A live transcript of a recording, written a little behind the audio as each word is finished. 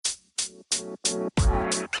Hey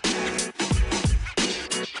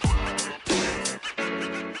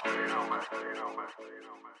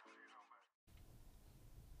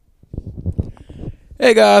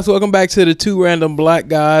guys, welcome back to the Two Random Black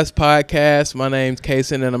Guys podcast. My name's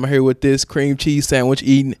Kason and I'm here with this cream cheese sandwich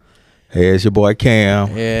eating. Hey, it's your boy Cam.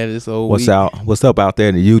 Yeah, this old What's up out there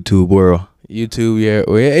in the YouTube world? YouTube,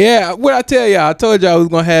 yeah. What I tell y'all? I told y'all I was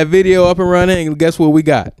gonna have video up and running, and guess what we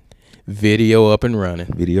got? Video up and running.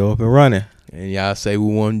 Video up and running. And y'all say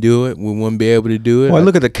we won't do it, we won't be able to do it. Boy,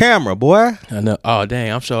 look at the camera, boy. I know. Oh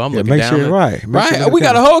dang, I'm sure I'm looking make down. Sure you're right. Right. We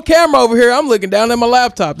got a whole camera over here. I'm looking down at my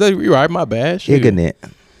laptop. You're right. My bad. Ignorant.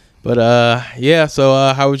 But yeah.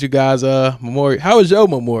 So how was you guys? Memorial? How was your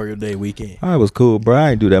Memorial Day weekend? Oh, it was cool, bro.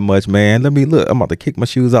 I ain't do that much, man. Let me look. I'm about to kick my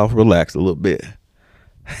shoes off, relax a little bit.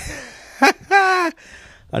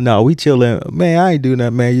 No, we chilling, man. I ain't doing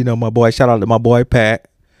that, man. You know, my boy. Shout out to my boy Pat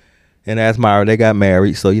and Asmira. They got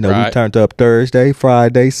married, so you know we turned up Thursday,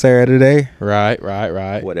 Friday, Saturday. Right.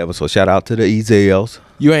 Whatever. So shout out to the Ezels.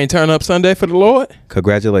 You ain't turn up Sunday for the Lord?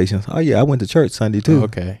 Congratulations. Oh yeah, I went to church Sunday too. Oh,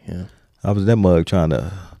 okay, yeah. I was in that mug trying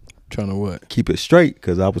to what? Keep it straight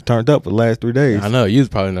because I was turned up for the last 3 days. I know you was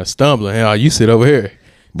probably not stumbling. Hell, you sit over here,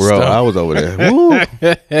 bro. I was over there. Woo.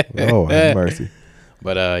 Oh, have mercy.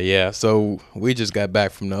 But yeah. So we just got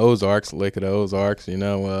back from the Ozarks, Lake of the Ozarks. You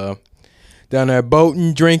know, down there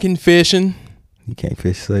boating, drinking, fishing. You can't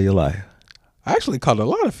fish to save your life. I actually caught a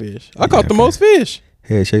lot of fish. I caught the most fish.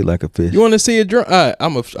 Head shaped like a fish. You want to see a drum?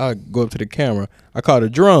 I'll go up to the camera. I caught a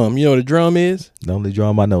drum. You know what a drum is? The only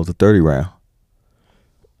drum I know is a 30 round.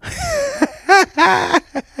 That's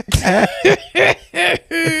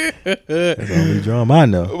the only drum I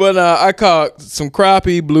know. But I caught some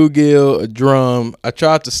crappie, bluegill, a drum. I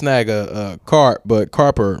tried to snag a carp, but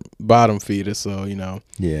carp are bottom feeders, so you know.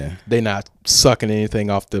 Yeah. They not sucking anything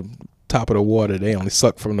off the top of the water. They only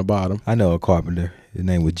suck from the bottom. I know a carpenter. His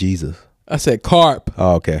name was Jesus. I said carp.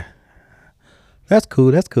 Oh, okay. That's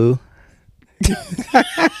cool. But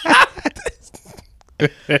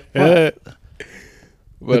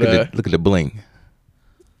look at the bling.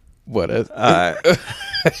 What is?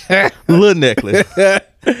 Little necklace,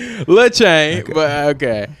 little chain. Okay. But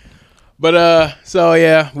okay. But so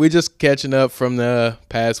yeah, we just catching up from the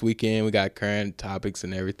past weekend. We got current topics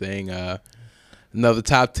and everything. Another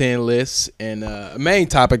top 10 list and a main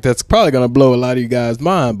topic that's probably gonna blow a lot of you guys'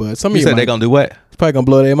 mind. But some of you said they gonna do what? It's probably gonna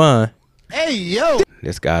blow their mind. Hey yo,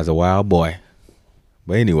 this guy's a wild boy.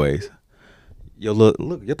 But anyways. Yo, look,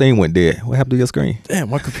 your thing went dead. What happened to your screen? Damn,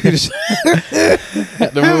 my computer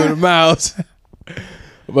had to move the mouse.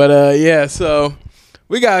 But yeah, so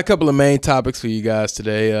we got a couple of main topics for you guys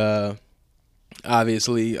today.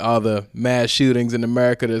 Obviously, all the mass shootings in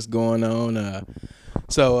America that's going on.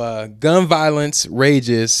 So gun violence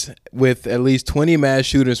rages with at least 20 mass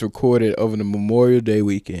shootings recorded over the Memorial Day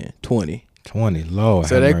weekend. 20, Lord.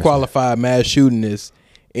 So they qualify mass shooting as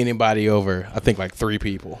anybody over, I think, like 3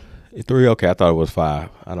 people. 3, okay. I thought it was 5.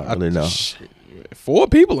 I don't really know. 4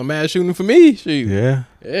 people are mass shooting for me. Shoot. Yeah,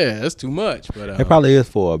 that's too much. But it probably is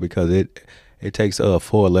 4 because it takes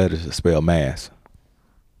 4 letters to spell mass.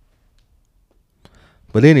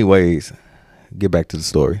 But anyways, get back to the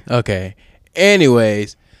story. Okay.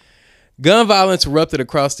 Anyways, gun violence erupted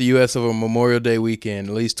across the U.S. over Memorial Day weekend.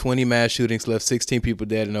 At least 20 mass shootings left 16 people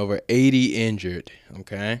dead and over 80 injured.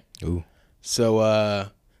 Okay. Ooh. So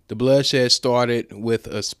the bloodshed started with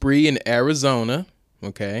a spree in Arizona.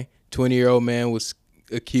 Okay. 20-year-old man was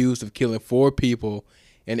accused of killing 4 people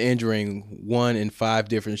and injuring 1 in 5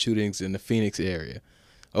 different shootings in the Phoenix area.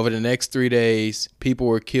 Over the next 3 days, people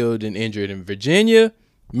were killed and injured in Virginia,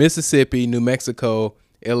 Mississippi, New Mexico,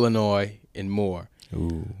 Illinois, and more.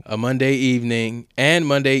 Ooh. Monday evening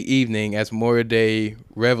as Memorial Day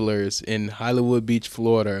revelers in Hollywood Beach,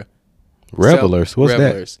 Florida. Revelers? What's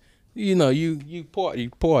that? You know, you party,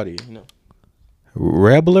 you know.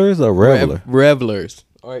 Revelers or reveler? Revelers.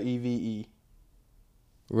 REVE.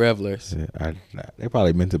 Revelers. Yeah, they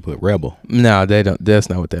probably meant to put rebel. No, they don't. That's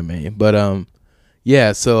not what that means. But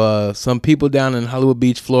yeah. So some people down in Hollywood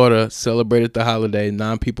Beach, Florida, celebrated the holiday.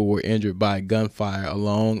 9 people were injured by gunfire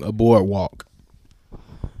along a boardwalk.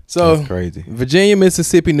 So that's crazy. Virginia,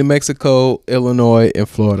 Mississippi, New Mexico, Illinois, and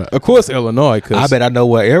Florida. Of course, Illinois. Cause I bet I know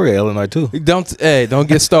what area Illinois too. Don't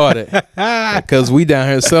get started. Because we down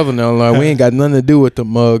here in Southern Illinois, we ain't got nothing to do with the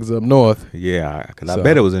mugs up north. Yeah, because I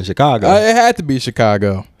bet it was in Chicago. It had to be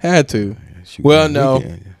Chicago. Had to. Well, no.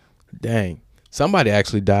 Weekend. Dang. Somebody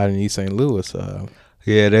actually died in East St. Louis.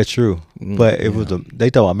 Yeah, that's true. But it was they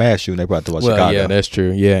talk about mass shooting. They probably talk about Chicago. Yeah, that's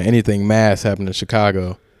true. Yeah, anything mass happened in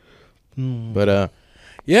Chicago. But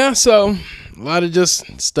Yeah, so a lot of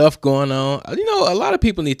just stuff going on. You know, a lot of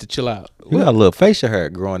people need to chill out. You got a little facial hair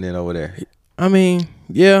growing in over there. I mean,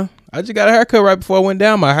 yeah. I just got a haircut right before I went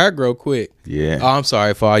down. My hair grow quick. Yeah. Oh, I'm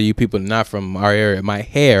sorry for all you people not from our area. My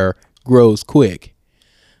hair grows quick.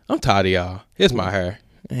 I'm tired of y'all. Here's my hair.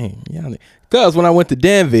 Because when I went to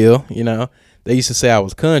Danville, you know, they used to say I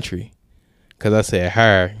was country because I said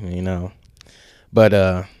hair, you know.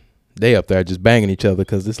 But they up there just banging each other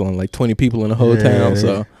because there's only like 20 people in the whole town.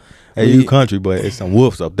 So, hey, you country, but it's some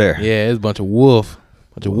wolves up there. Yeah, it's a bunch of wolf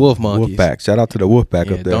monkeys. Wolf pack. Shout out to the wolf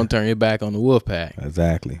pack up there. Don't turn your back on the wolf pack.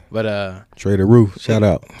 Exactly. But Trader Roof, shout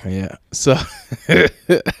out. Yeah. So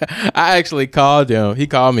I actually called him. He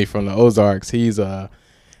called me from the Ozarks. He's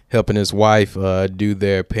helping his wife do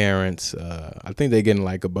their parents. I think they're getting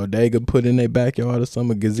like a bodega put in their backyard or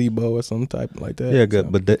something, a gazebo or some type like that. Yeah,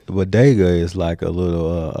 good. But bodega is like a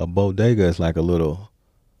little. A bodega is like a little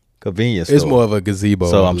convenience store. It's more of a gazebo.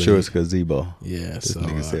 So I'm sure it's gazebo. Yeah. This so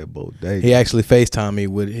nigga said bodega. He actually FaceTimed me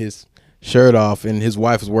with his shirt off, and his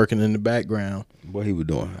wife was working in the background. What he was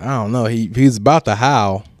doing? I don't know. He was about to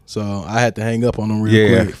howl. So I had to hang up on him real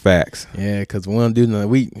quick. Yeah, facts. Yeah, because we don't do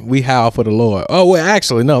nothing. We howl for the Lord. Oh, well,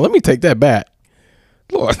 actually, no. Let me take that back.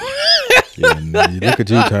 Lord. Yeah, look at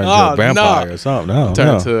you turn to a vampire or something. No,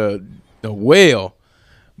 turn to a whale.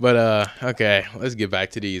 But, okay, let's get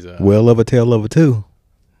back to these. Whale lover, tail lover, too.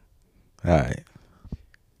 All right.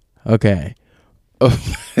 Okay. A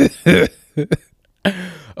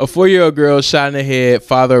 4-year-old girl shot in the head.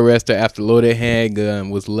 Father arrested after loaded handgun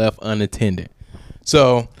was left unattended.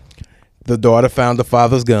 So the daughter found the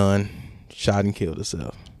father's gun, shot and killed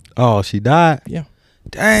herself. Oh, she died? Yeah.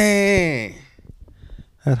 Dang.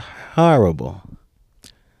 That's horrible.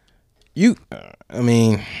 I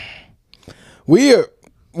mean, we are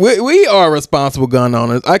responsible gun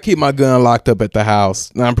owners. I keep my gun locked up at the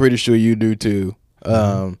house, and I'm pretty sure you do too.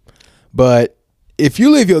 But if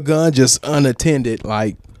you leave your gun just unattended,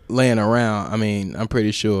 like laying around, I mean, I'm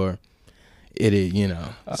pretty sure it is, you know.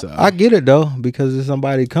 So I get it though, because there's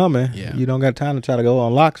somebody coming. Yeah. You don't got time to try to go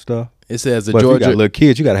unlock stuff. It says But if you got little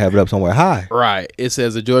kids, you got to have it up somewhere high. Right. It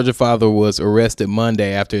says a Georgia father was arrested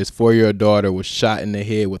Monday after his 4-year-old daughter was shot in the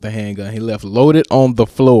head with a handgun. He left loaded on the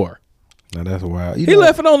floor. Now that's wild. He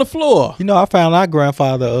left it on the floor. You know, I found our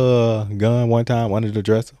grandfather gun one time under the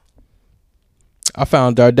dresser. I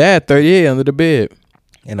found our dad 38 under the bed.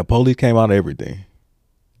 And the police came out and everything.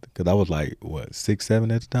 Because I was like, what, 6,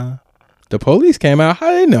 7 at the time? The police came out.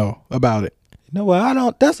 How they know about it? You know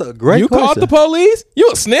what? That's a great question. You called the police? You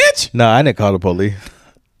a snitch? No, I didn't call the police.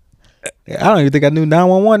 I don't even think I knew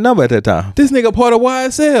 911 number at that time. This nigga part of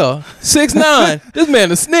YSL. 6'9". This man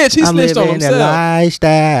a snitch. He snitched on himself.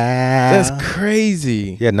 Lifestyle. That's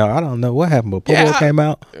crazy. Yeah, no, I don't know what happened, but police came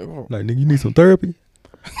out. Like, nigga, you need some therapy?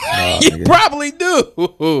 You probably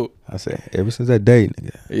do. I said, ever since that day,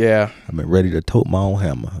 nigga. Yeah. I've been ready to tote my own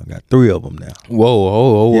hammer. I got 3 of them now.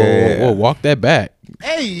 Whoa. Walk that back.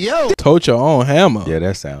 Hey, yo. Tote your own hammer. Yeah,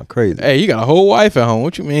 that sounds crazy. Hey, you got a whole wife at home.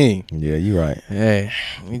 What you mean? Yeah, you right. Hey,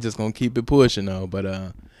 we just gonna keep it pushing though.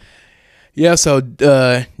 But yeah. So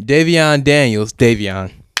Davion Daniels,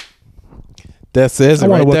 that says it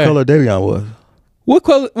right there. What color Davion was. What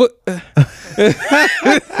color? What?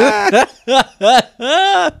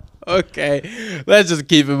 Okay, let's just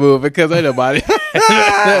keep it moving because ain't nobody.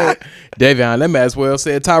 Davion, they might as well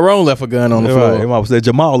said Tyrone left a gun on the floor. They might as well say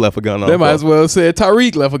Jamal left a gun on the floor. They might as well say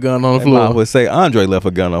Tyreek left a gun on the floor. They might as well say Andre left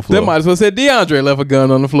a gun on the floor. They might as well say DeAndre left a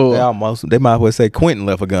gun on the floor. They might as well say Quentin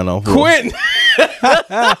left a gun on the floor. Quentin.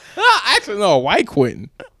 Actually, no, white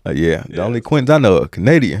Quentin. Yeah, the only Quentins I know are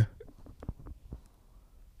Canadian.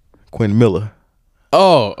 Quentin Miller.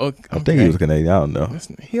 Oh, okay. I think he was Canadian. I don't know.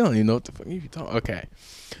 He don't even know what the fuck you talking. Okay,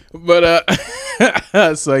 but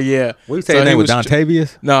so yeah. What you say his name was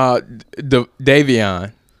Dontavius? No,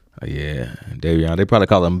 Davion. Oh, yeah, Davion. They probably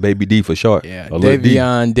call him Baby D for short. Yeah,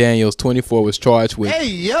 Davion Daniels, 24, was charged with. Hey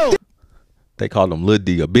yo. They called him Lil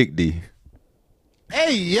D or Big D.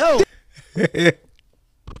 Hey yo. Hey,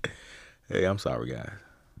 I'm sorry, guys.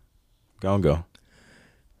 Go.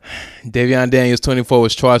 Davion Daniels, 24,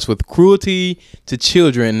 was charged with cruelty to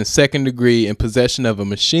children in the 2nd degree and possession of a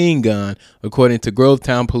machine gun, according to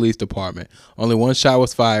Grovetown Police Department. Only one shot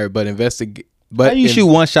was fired, but how you shoot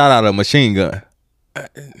one shot out of a machine gun?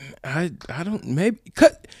 I don't. Maybe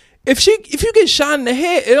if you get shot in the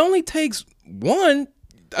head, it only takes one.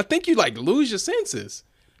 I think you like lose your senses.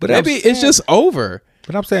 But maybe it's just over.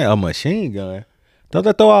 But I'm saying a machine gun. Don't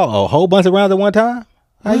they throw out a whole bunch of rounds at one time?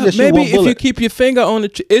 Maybe if you keep your finger on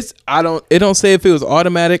the, it don't say if it was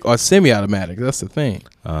automatic or semi-automatic. That's the thing.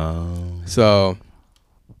 So,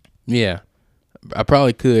 yeah, I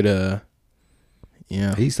probably could,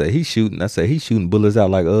 Yeah. He said he's shooting. I said he's shooting bullets out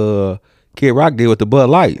like Kid Rock did with the Bud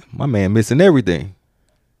Light. My man missing everything.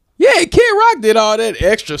 Yeah, Kid Rock did all that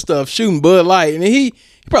extra stuff shooting Bud Light, and he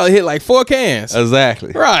probably hit like 4 cans.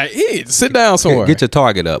 Exactly. Right. He sit down somewhere. Get your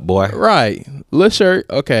target up, boy. Right. Little shirt.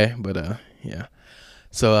 Okay. But yeah.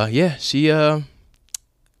 So yeah, she yeah.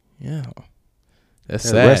 That's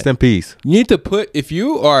sad. Rest in peace. You need to put, if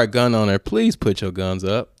you are a gun owner, please put your guns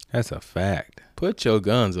up. That's a fact. Put your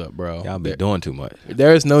guns up, bro. Y'all be doing too much.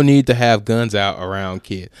 There is no need to have guns out around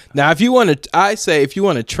kids. Now, if you want to, I say, if you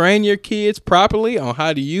want to train your kids properly on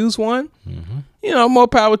how to use one, you know, more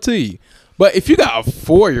power to you. But if you got a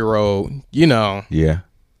 4-year-old, you know, yeah.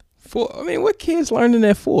 I mean, what kids learning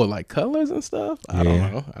that for? Like colors and stuff? I don't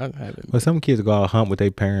know. I haven't. Well, some kids go out hunt with their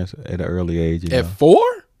parents at an early age. You at know.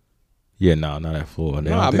 4? Yeah, no, not at 4.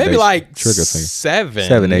 No, maybe like 7.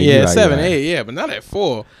 7, 8. Yeah, 7, right. 8. Yeah, but not at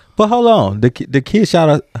 4. But hold on, the kid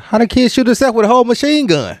shot how the kid shoot himself with a whole machine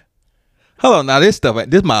gun? Hold on, now this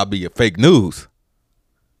might be a fake news.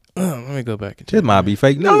 Let me go back and check. This might be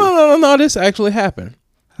fake news. No. This actually happened.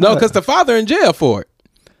 No, because the father in jail for it.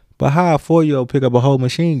 But how a 4-year-old pick up a whole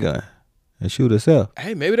machine gun and shoot herself?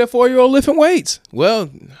 Hey, maybe that 4-year-old lifting weights.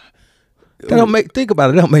 Well, think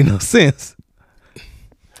about it. That don't make no sense.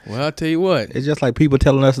 Well, I'll tell you what. It's just like people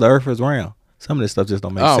telling us the earth is round. Some of this stuff just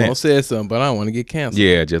don't make sense. I almost said something, but I don't want to get canceled.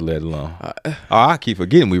 Yeah, just let it alone. I keep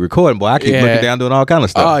forgetting we recording, boy. I keep looking down doing all kind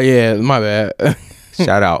of stuff. Oh, yeah, my bad.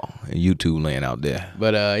 Shout out YouTube land out there.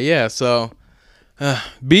 But, yeah, so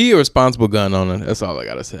be a responsible gun owner. That's all I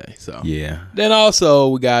got to say. So yeah. Then also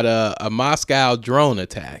we got a Moscow drone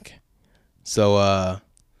attack. So a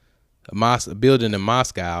building in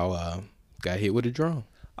Moscow got hit with a drone.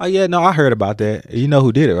 Oh, yeah, no, I heard about that. You know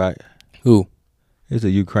who did it, right? Who? It's the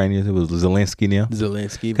Ukrainians. It was Zelensky now.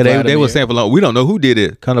 Zelensky. Because they were saying for long, we don't know who did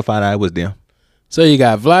it. Come to find out it was them. So you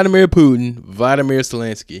got Vladimir Putin, Vladimir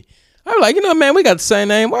Zelensky. I'm like, you know, man, we got the same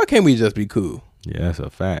name. Why can't we just be cool? Yeah, that's a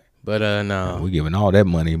fact. But no. We giving all that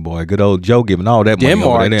money, boy. Good old Joe giving all that money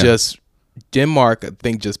over there. Denmark, I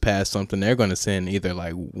think, just passed something. They're going to send either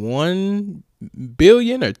like $1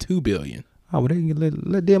 billion or $2 billion. Oh, well, they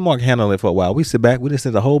can let Denmark handle it for a while. We sit back. We just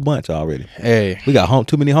sent a whole bunch already. Hey, we got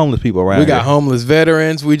too many homeless people around. We got homeless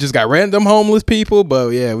veterans. We just got random homeless people. But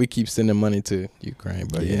yeah, we keep sending money to Ukraine.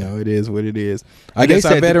 But you know, it is what it is. I guess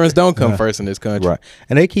our veterans don't come first in this country, right?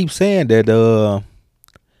 And they keep saying that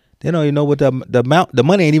they don't even know what the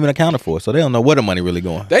money ain't even accounted for, so they don't know where the money really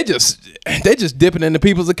going. They just dipping into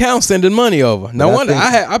people's accounts, sending money over. No wonder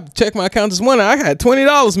I checked my account this morning. I had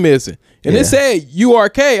 $20 missing, and it said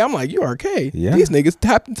URK. I'm like, URK. Yeah. These niggas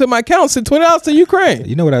tapped into my account, sent $20 to Ukraine.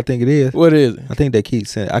 You know what I think it is? What is it? I think they keep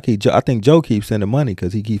sending. I think Joe keeps sending money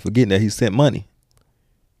because he keeps forgetting that he sent money.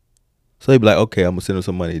 So he be like, okay, I'm gonna send him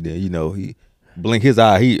some money. Then he blink his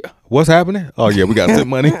eye. What's happening? Oh yeah, we got to send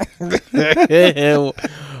money.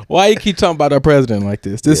 Why you keep talking about our president like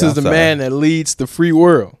this? This is the man that leads the free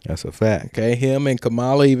world. That's a fact. Okay, him and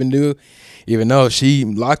Kamala even though she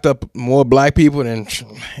locked up more black people than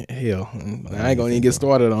hell. I ain't gonna even get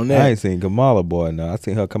started on that. I ain't seen Kamala, boy. No, I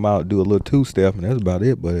seen her come out and do a little 2-step, and that's about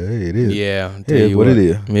it. But hey, it is. Yeah, it is what it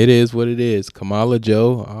is. It is what it is. Kamala,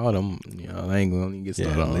 Joe, all them. I ain't gonna even get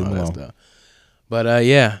started on all that stuff. But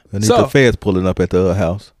yeah, I need the feds pulling up at the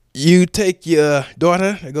house. You take your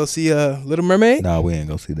daughter to go see Little Mermaid? Nah, we ain't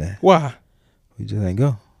gonna see that. Why? We just ain't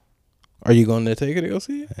go. Are you gonna take her to go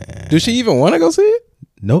see it? Does she even want to go see it?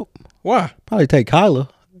 Nope. Why? Probably take Kyla.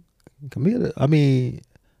 Camila. I mean,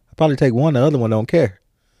 I probably take one. The other one don't care.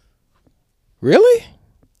 Really?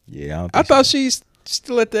 Yeah. I thought she's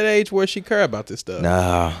still at that age where she care about this stuff.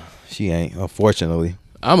 Nah, she ain't. Unfortunately.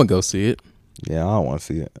 I'm gonna go see it. Yeah, I don't want to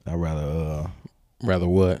see it. I'd rather. Rather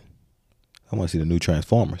what? I want to see the new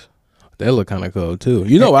Transformers. They look kind of cool too.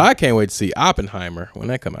 You know what? I can't wait to see Oppenheimer when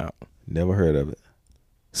that come out. Never heard of it.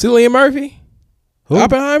 Cillian Murphy? Who?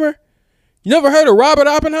 Oppenheimer? You never heard of Robert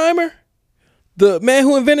Oppenheimer? The man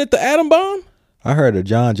who invented the atom bomb? I heard of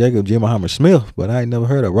John Jacob Jingleheimer Smith, but I ain't never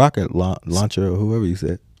heard of rocket launcher or whoever you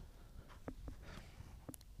said.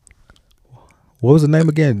 What was the name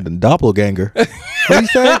again? The Doppelganger. What you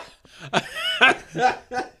say?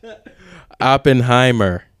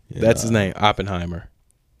 Oppenheimer. Yeah. That's his name, Oppenheimer.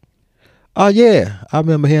 Oh yeah, I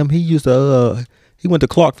remember him. He used to. He went to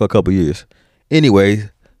Clark for a couple years. Anyway,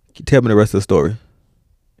 tell me the rest of the story.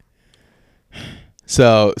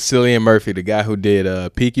 So Cillian Murphy, the guy who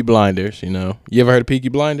did Peaky Blinders, you ever heard of Peaky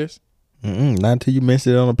Blinders? Not until you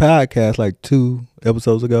mentioned it on a podcast like 2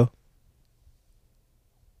 episodes ago.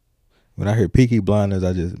 When I hear Peaky Blinders,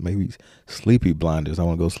 I just maybe Sleepy Blinders. I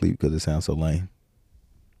want to go sleep because it sounds so lame.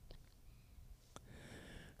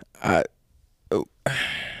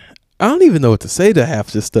 I don't even know what to say to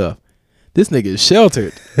half this stuff. This nigga is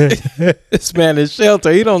sheltered. This man is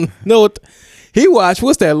sheltered. He don't know what. He watched,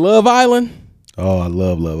 what's that, Love Island? Oh, I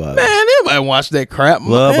love Love Island. Man, everybody watch that crap.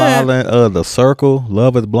 Love Island, The Circle,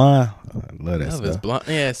 Love is Blind. I love that stuff. Love is Blind.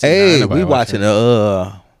 Yeah, hey, we watching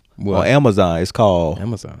on Amazon. It's called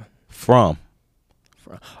Amazon. From.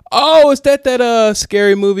 Oh, is that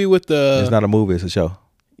scary movie with the... It's not a movie, it's a show.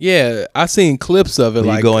 Yeah, I seen clips of it.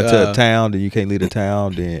 When you go into a town, then you can't leave the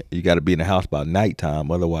town, then you got to be in the house by nighttime.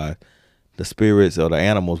 Otherwise, the spirits or the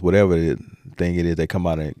animals, whatever the thing it is, they come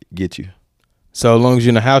out and get you. So as long as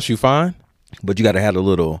you're in the house, you fine? But you got to have a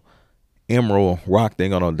little emerald rock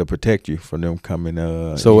thing on to protect you from them coming.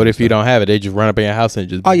 So what if you don't have it? They just run up in your house and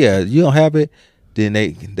just... Oh, yeah, you don't have it. Then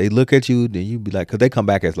they look at you, then you be like, because they come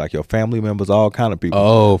back as like your family members, all kind of people.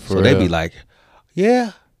 Oh, for real. So they be like,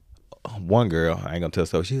 yeah. One girl, I ain't gonna tell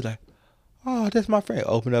so, she was like, oh, that's my friend.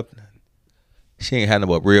 Open up. She ain't had no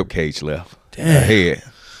but rib cage left. Damn. Her head.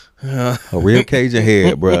 A rib cage and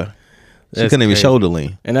head, bruh. She couldn't even shoulder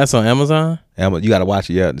lean. And that's on Amazon? You got to watch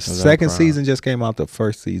it, yeah. The second season just came out. The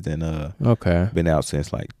first season okay, been out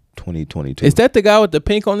since like 2022. Is that the guy with the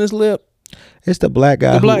pink on his lip? It's the black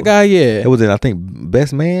guy. The black guy, yeah. It was in, I think,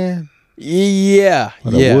 Best Man? Yeah.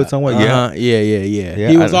 Yeah. Wood somewhere? Yeah.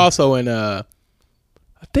 He was also in, I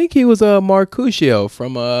think he was Mercutio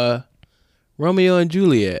from Romeo and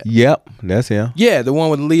Juliet. Yep, that's him. Yeah, the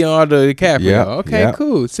one with Leonardo DiCaprio. Yep, okay,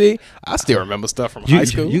 cool. See, I still remember stuff from high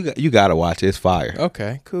school. You got to watch it. It's fire.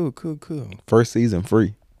 Okay, cool. First season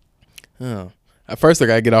free. Oh. At first, I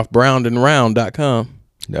got to get off brownandround.com.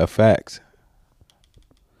 The facts.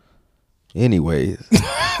 Anyways.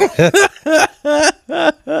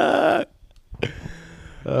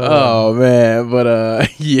 Oh man, but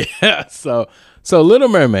yeah. So Little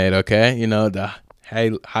Mermaid, okay. You know the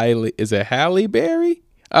Halle, is it Halle Berry?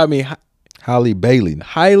 I mean Halle Bailey.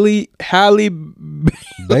 Halle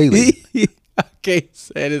Bailey. I can't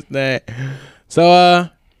say his name. So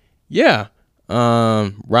yeah.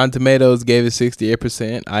 Rotten Tomatoes gave it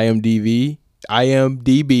 68%.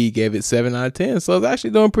 IMDb gave it 7 out of 10. So it's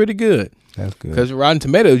actually doing pretty good. That's good. Because Rotten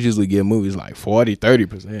Tomatoes usually give movies like 40,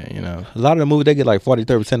 30%, you know. A lot of the movies they get like 40,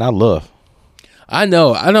 30%. I love. I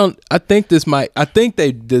know. I think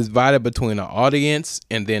they divided between the audience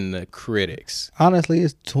and then the critics. Honestly,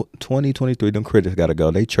 it's 2023. Them critics got to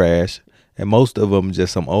go. They trash. And most of them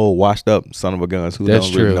just some old washed up son of a guns who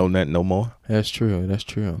don't really know nothing no more. That's true.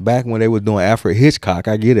 Back when they was doing Alfred Hitchcock,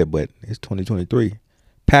 I get it, but it's 2023.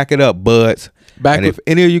 Pack it up, buds. And if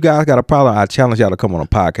any of you guys got a problem, I challenge y'all to come on a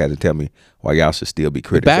podcast and tell me why y'all should still be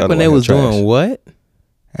critics. Back when they was doing what?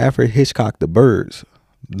 Alfred Hitchcock, The Birds.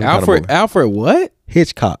 Alfred what?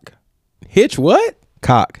 Hitchcock. Hitch what?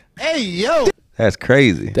 Cock. Hey, yo. That's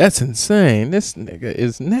crazy. That's insane. This nigga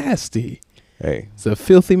is nasty. Hey. It's a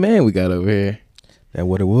filthy man we got over here. That's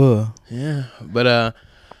what it was. Yeah. But,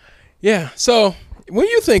 yeah. So when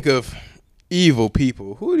you think of evil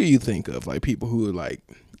people, who do you think of? Like people who are like,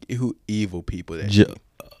 who evil people that you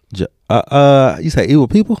say evil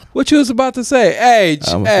people? What you was about to say?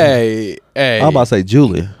 Hey. I'm about to say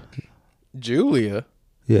Julia. Julia?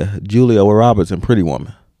 Yeah, Julia Roberts and Pretty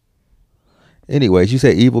Woman. Anyways, you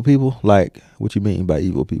say evil people? Like, what you mean by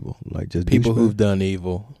evil people? Like just people who've done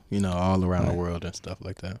evil, you know, all around the world and stuff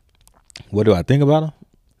like that. What do I think about them?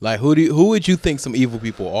 Like who would you think some evil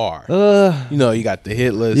people are? You know, you got the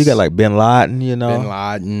Hitlers. You got like Bin Laden, you know. Bin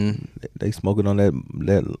Laden. They smoking on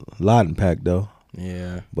that Laden pack though.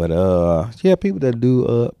 Yeah. But yeah, people that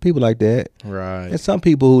do people like that. Right. And some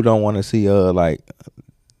people who don't want to see like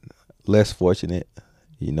less fortunate,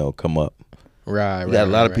 you know, come up. Right. You got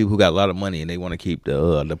a lot of people who got a lot of money and they want to keep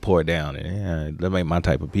the poor down, and that ain't my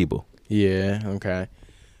type of people. Yeah. Okay.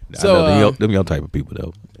 So them your type of people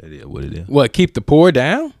though. It is what it is. What, keep the poor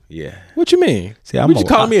down? Yeah. What you mean? See, you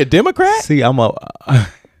calling me a Democrat? See, I'm a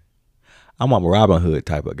Robin Hood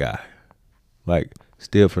type of guy. Like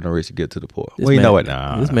steal from the rich to get to the poor. Well, you know what?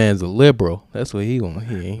 Nah. This man's a liberal. That's what he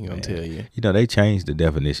ain't gonna tell you. You know, they changed the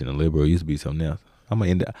definition of liberal. It used to be something else.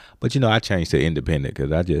 But you know, I changed to independent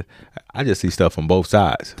because I just see stuff from both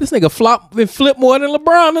sides. This nigga flip more than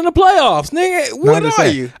LeBron in the playoffs, nigga. What are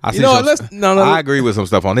you? I agree with some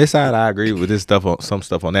stuff on this side. I agree with some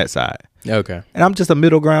stuff on that side. Okay. And I'm just a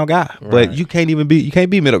middle ground guy. Right. But you can't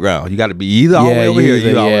be middle ground. You got to be either all the way over here,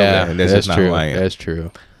 either all the way over there. And that's just not who I am. That's true.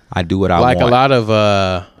 I do what I want. Like a lot of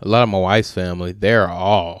my wife's family, they're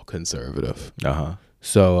all conservative.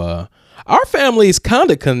 So our family is kind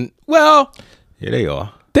of yeah, they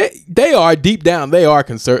are. They are deep down. They are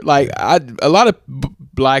conservative. Like a lot of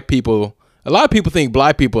black people. A lot of people think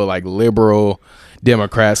black people are like liberal.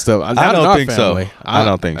 Democrat stuff. I don't think so. I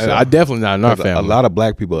don't think so. I definitely not in our family. A lot of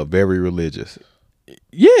black people are very religious.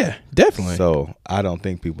 Yeah, definitely. So I don't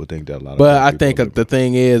think people think that a lot. But I think the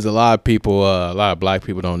thing is, a lot of black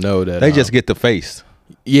people don't know that they just get the face.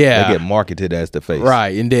 Yeah, they get marketed as the face,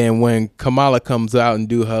 right? And then when Kamala comes out and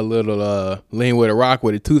do her little lean with a rock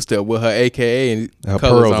with a 2-step with her AKA and her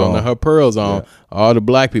pearls on, all the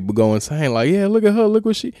black people go insane. Like, yeah, look at her, look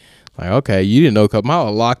what she. Like, okay, you didn't know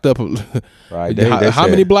Kamala locked up. Right? How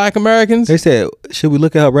many black Americans? They said, should we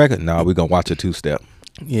look at her record? No, we're gonna watch a 2-step.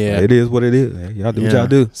 Yeah, it is what it is. Y'all do what y'all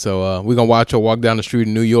do. So we're gonna watch her walk down the street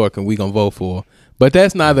in New York and we're gonna vote for her. But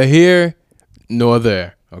that's neither here nor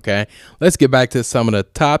there. Okay, let's get back to some of the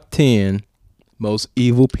top 10 most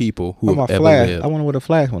evil people who have ever lived. I wonder what the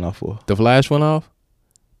flash went off for. The flash went off?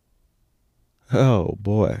 Oh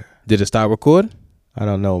boy. Did it stop recording? I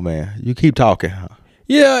don't know, man. You keep talking.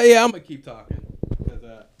 Yeah, I'm gonna keep talking because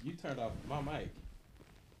you turned off my mic.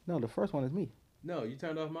 No, the first one is me. No, you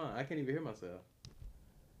turned off mine. I can't even hear myself.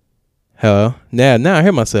 Hello. Now I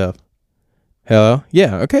hear myself. Hello.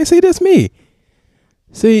 Yeah. Okay. See, that's me.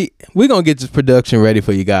 See, we're going to get this production ready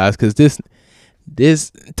for you guys because this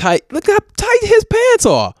tight, look how tight his pants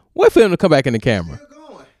are. Wait for him to come back in the camera.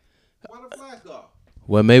 Going. Why the flash go?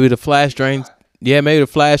 Well, maybe the flash drains. Yeah, maybe the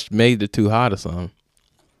flash made it too hot or something.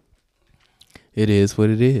 It is what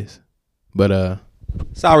it is. But,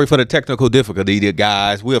 sorry for the technical difficulty,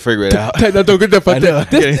 guys. We'll figure it out. Damn, this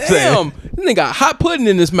nigga got hot pudding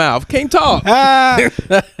in his mouth. Can't talk.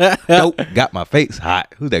 Nope, got my face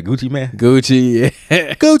hot. Who's that, Gucci man? Gucci,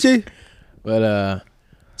 yeah. Gucci. But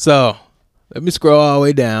so let me scroll all the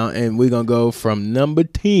way down, and we're gonna go from number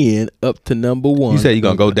 10 up to number 1. You said you're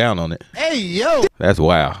gonna go down on it. Hey yo, that's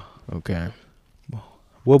wild. Okay,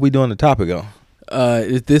 what we doing the topic on?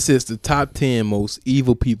 This is the top 10 most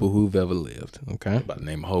evil people who've ever lived. Okay, I'm about to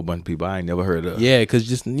name a whole bunch of people I ain't never heard of. Yeah, because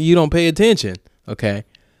just you don't pay attention. Okay,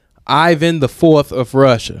 Ivan IV of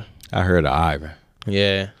Russia. I heard of Ivan.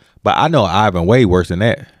 Yeah, but I know Ivan way worse than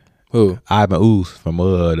that. Who? Ivan Ooze from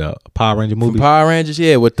the Power Ranger movie. From Power Rangers,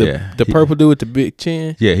 yeah, with the purple dude with the big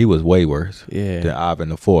chin. Yeah, he was way worse. Yeah, than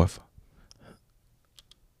Ivan IV.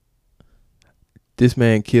 This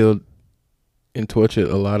man killed and tortured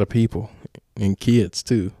a lot of people. And kids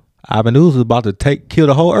too. Ivan Ooze was about to kill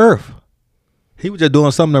the whole earth. He was just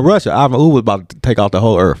doing something in Russia. Ivan Ooze was about to take out the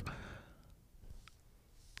whole earth.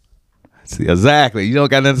 See, exactly. You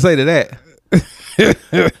don't got nothing to say to that.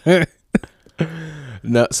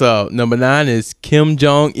 No, so number 9 is Kim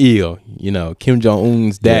Jong-il. You know, Kim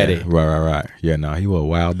Jong-un's daddy. Yeah, right. Yeah, no, he was a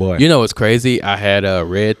wild boy. You know what's crazy? I had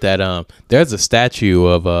read that there's a statue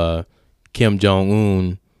of Kim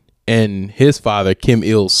Jong-un and his father Kim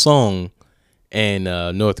Il-sung in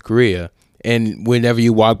North Korea, and whenever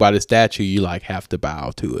you walk by the statue, you like have to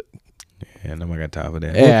bow to it. Yeah, nobody got time for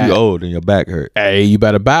that. Yeah. What if you old and your back hurt? Hey, you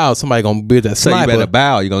better bow. Somebody gonna be that sniper. So you better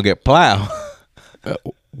bow. You're gonna get plowed.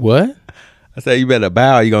 What? I said you better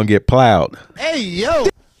bow. You're gonna get plowed. Hey yo.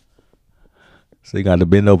 So you got to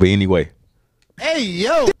bend over anyway. Hey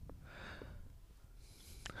yo.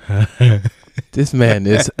 This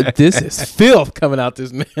is filth coming out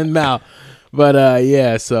this man's mouth. But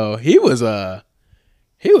yeah, so he was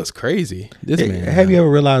crazy. This man. Have you ever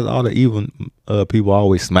realized all the evil people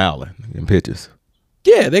always smiling in pictures?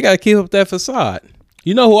 Yeah, they gotta keep up that facade.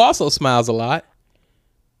 You know who also smiles a lot?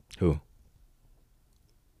 Who?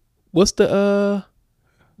 What's the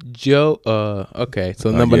Joe? Okay,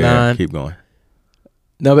 so number 9. Keep going.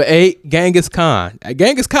 Number 8, Genghis Khan.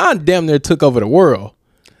 Genghis Khan damn near took over the world.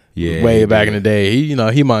 Yeah, way back in the day.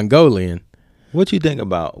 He Mongolian. What you think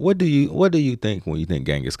about? What do you think when you think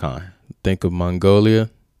Genghis Khan? Think of Mongolia,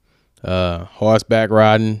 horseback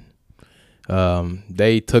riding.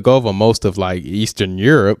 They took over most of like Eastern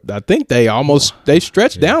Europe. I think they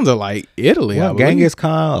stretched down to like Italy. Well, Genghis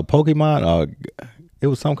Khan, a Pokemon, or it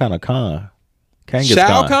was some kind of Khan.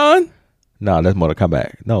 Shao Kahn? No, that's Mortal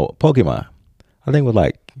Kombat. No, Pokemon. I think it was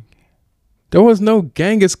like there was no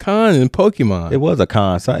Genghis Khan in Pokemon. It was a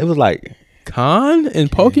Khan. So it was like Khan in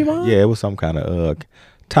Pokemon? Yeah, it was some kind of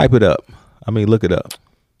type it up. I mean, look it up.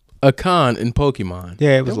 A Khan in Pokemon.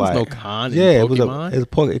 Yeah, it was there like no Khan in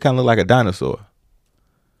Pokemon. It kind of looked like a dinosaur.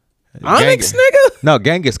 Onyx, nigga? No,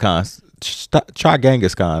 Genghis Khan. Try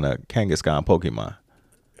Genghis Khan or Genghis Khan Pokemon.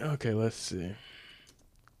 Okay, let's see.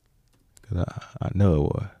 Cause I know it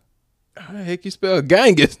was. How the heck you spell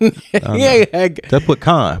Genghis? Just put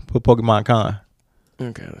Khan. Put Pokemon Khan.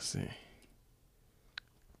 Okay, let's see.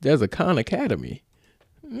 There's a Khan Academy.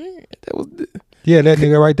 That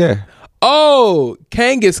nigga right there. Oh,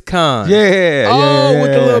 Genghis Khan. Yeah.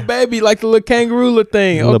 With the little baby, like the little kangaroo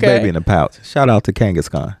thing. Little baby in the pouch. Shout out to Genghis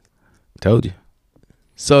Khan. Told you.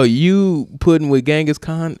 So you putting with Genghis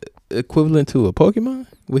Khan equivalent to a Pokemon?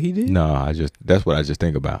 What he did? No, that's what I just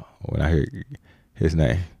think about when I hear his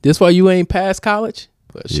name. That's why you ain't passed college?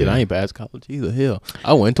 But shit, Yeah. I ain't passed college either. Hell,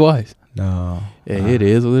 I went twice. No. Yeah, it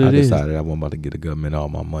is what it is. I decided I wasn't about to give the government all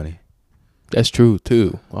my money. That's true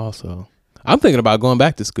too. Also, I'm thinking about going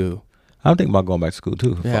back to school. I'm thinking about going back to school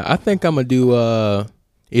too. Yeah, I think I'm gonna do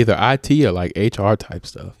either IT or like HR type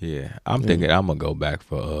stuff. Yeah, I'm thinking I'm gonna go back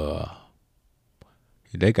for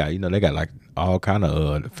they got like all kind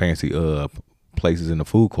of fancy places in the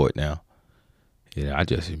food court now. Yeah,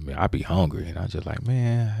 I be hungry and I just like,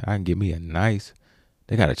 man, I can get me a nice.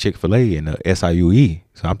 They got a Chick-fil-A in the SIUE,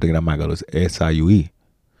 so I'm thinking I might go to SIUE.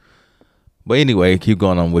 But anyway, keep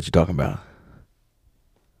going on what you're talking about.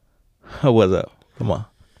 What's up? Come on,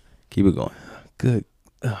 keep it going. Good.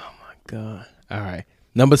 Oh my God. All right.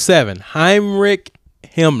 Number 7, Heinrich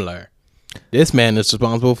Himmler. This man is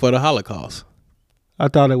responsible for the Holocaust. I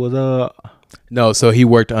thought it was No, so he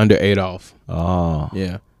worked under Adolf. Oh.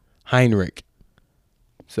 Yeah. Heinrich.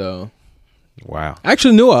 So. Wow. I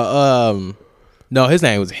actually knew no, his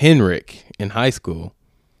name was Henrik in high school.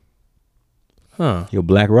 Huh. You're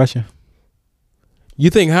Black Russian? You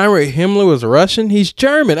think Heinrich Himmler was Russian? He's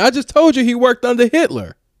German. I just told you he worked under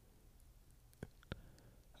Hitler.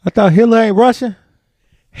 I thought Hitler ain't Russian.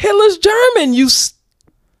 Hitler's German. You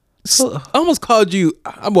I almost called you.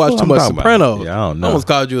 I watched too much Sopranos. Yeah, I don't know. I almost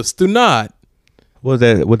called you a stunad. What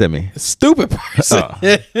that mean? Stupid person.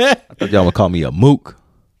 I thought y'all would call me a mook.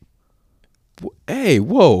 Hey,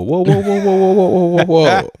 whoa.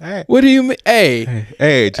 Hey. What do you mean?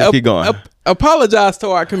 Hey, Just keep going. Apologize to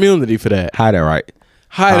our community for that. Hide it right.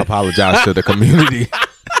 I apologize to the community.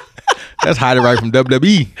 That's hide it right from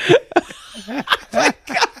WWE.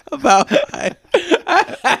 About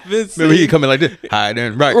I haven't seen. Remember he coming like this. Hide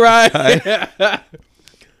it right. Right.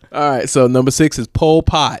 All right. So number 6 is Pol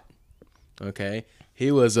Pot. Okay,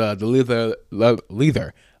 he was the leader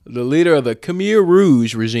of the Khmer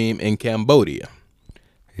Rouge regime in Cambodia.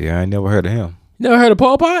 Yeah, I ain't never heard of him. Never heard of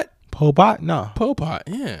Pol Pot? Pol Pot? No. Pol Pot,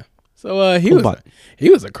 yeah. So he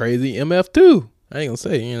was a crazy MF too. I ain't gonna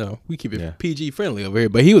say, we keep it PG friendly over here,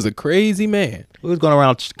 but he was a crazy man. He was going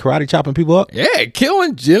around karate chopping people up? Yeah,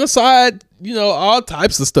 killing, genocide, all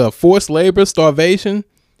types of stuff. Forced labor, starvation.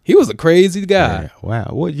 He was a crazy guy. Yeah. Wow.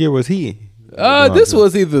 What year was he? This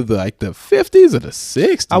was either the 50s or the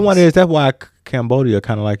 60s. I wonder if that's why Cambodia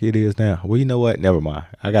kind of like it is now. Well, you know what? Never mind.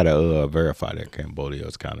 I gotta verify that Cambodia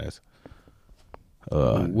is kind of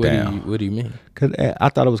What do you mean? Because I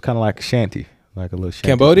thought it was kind of like Shanty, like a little Shanty.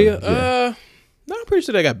 Cambodia? Yeah. No, I'm pretty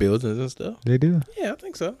sure they got buildings and stuff. They do? Yeah, I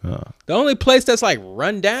think so. The only place that's like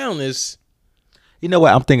run down is... You know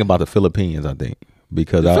what? I'm thinking about the Philippines, I think.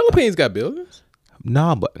 Because the Philippines got buildings?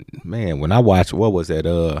 No, but man, when I watched, what was that?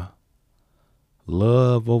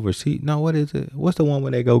 Love Overseas? No, what is it? What's the one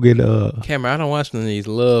where they go get Cameron, I don't watch none of these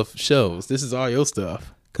love shows. This is all your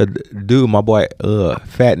stuff. Cause dude, my boy,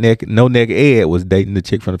 Fat Neck, No Neck Ed was dating the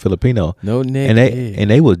chick from the Filipino. No Neck Ed. And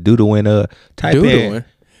they was doodling type in.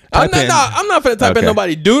 I'm not finna type in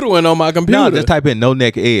nobody doodling on my computer. No, just type in No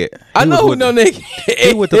Neck Ed. I know who No Neck Ed is.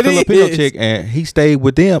 He with the Filipino chick, and he stayed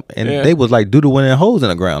with them, and they was like doodling holes in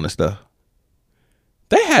the ground and stuff.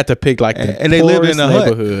 They had to pick like the and they lived in a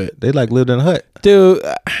neighborhood. Hut. They like lived in a hut, dude.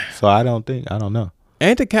 So I don't know.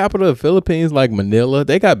 Ain't the capital of the Philippines like Manila?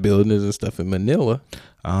 They got buildings and stuff in Manila.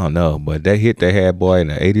 I don't know, but that hit they had, boy, in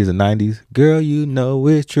the 80s and 90s. Girl, you know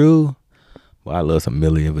it's true. Well, I love some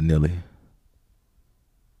Milli and Vanilli.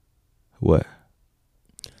 What?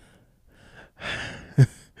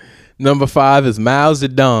 Number 5 is Mao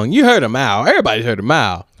Zedong. You heard of Mao. Everybody's heard of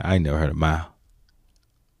Mao. I ain't never heard of Mao.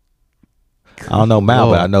 I don't know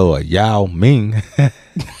Mao, but I know Yao Ming.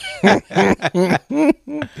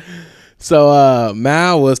 So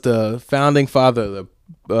Mao was the founding father of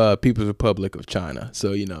the People's Republic of China.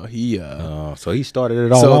 So he so he started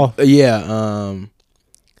it all off. Yeah,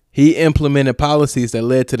 he implemented policies that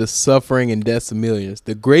led to the suffering and deaths of millions.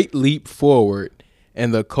 The Great Leap Forward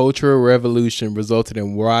and the Cultural Revolution resulted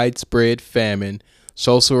in widespread famine,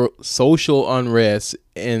 social unrest,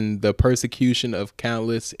 and the persecution of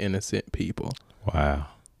countless innocent people. Wow.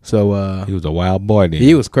 So he was a wild boy then.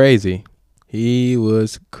 He was crazy. He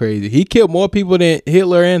killed more people than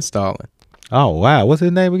Hitler and Stalin. Oh, wow. What's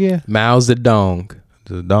his name again? Mao Zedong.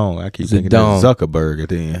 Zedong. I keep thinking that's Zuckerberg at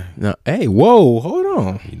the end. No, hey, whoa, hold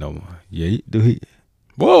on. Do he?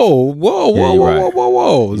 Whoa.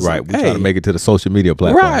 You're right. We trying to make it to the social media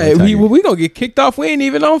platform. Right. We gonna get kicked off. We ain't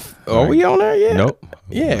even on. Are we on there yet? Nope.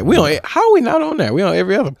 Yeah, we on. How are we not on there? We on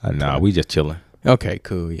every other. Nah, we just chilling. Okay,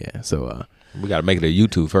 cool. Yeah. So, We got to make it a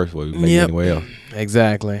YouTube first before we make it anywhere else.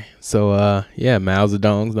 Exactly. So, yeah, Mao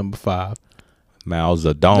Zedong's number 5. Mao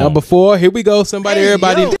Zedong. Number 4, here we go.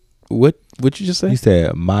 Everybody. What you just say? You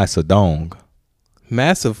said Mao Zedong.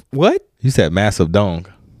 Massive. What? You said massive dong.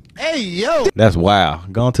 Hey, yo. That's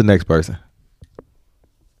wild. Go on to the next person.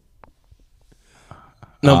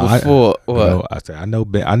 Number 4. What? I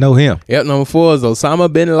know him. Yep, number 4 is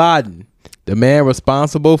Osama bin Laden, the man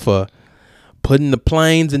responsible for putting the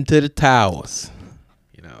planes into the towers.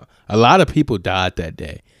 You know, a lot of people died that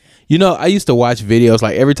day. You know, I used to watch videos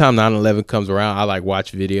like every time 9/11 comes around. I like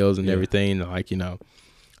watch videos and everything, like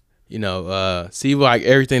see like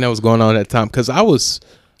everything that was going on at that time because I was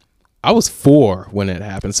 4 when it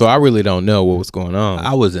happened, so I really don't know what was going on.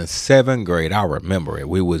 I was in 7th grade. I remember it.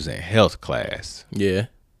 We was in health class. Yeah.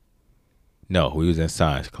 No, we was in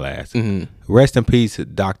science class. Mm-hmm. Rest in peace,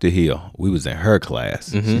 Dr. Hill. We was in her class.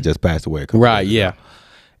 Mm-hmm. She just passed away a couple Right, years ago.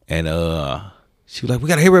 And she was like, we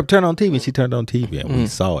got to hurry up, turn on TV. And she turned on TV and we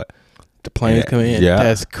saw it. The planes come in. Yeah.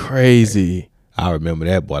 That's crazy. I remember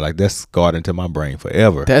that, boy. Like, that's scarred into my brain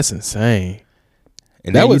forever. That's insane.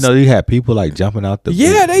 And then, you had people like jumping out the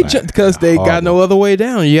they jumped because they got no other way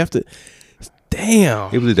down. You have to.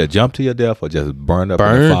 Damn. It was either jump to your death or just burn up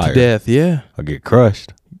in the fire. To death, yeah. Or get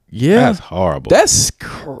crushed. Yeah. That's horrible. That's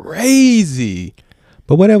crazy.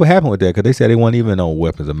 But whatever happened with that, because they said they weren't even on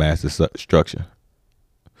weapons of mass destruction.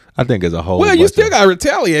 I think as a whole. Well, you still got to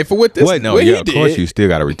retaliate for what this. Wait, no, yeah, of course you still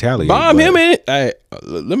got to retaliate. Bomb him in. I'm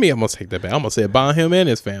gonna take that back. I'm gonna say bomb him and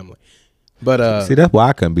his family. But see, that's why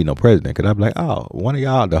I couldn't be no president, because I'm like, oh, one of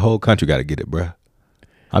y'all, the whole country got to get it, bruh.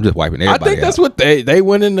 I'm just wiping everybody out. I think that's what they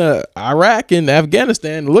went into Iraq and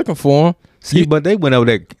Afghanistan looking for him. See, but they went over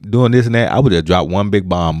there doing this and that. I would have dropped one big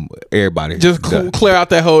bomb, everybody. Just clear out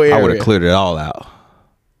that whole area. I would have cleared it all out.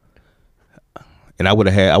 And I would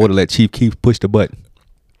have let Chief Keef push the button.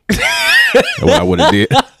 That's what I would have did.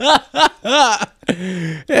 That's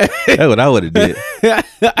what I would have did.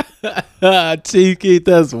 Chief Keef,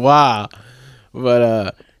 that's wild.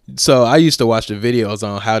 But so I used to watch the videos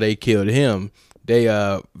on how they killed him. They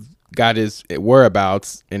got his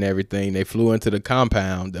whereabouts and everything. They flew into the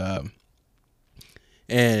compound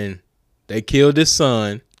and they killed his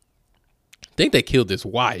son. I think they killed his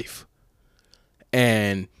wife.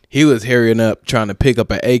 And he was hurrying up trying to pick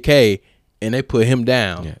up an AK, and they put him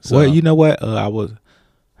down. Yeah. So, well, you know what?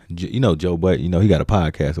 Joe Budden, he got a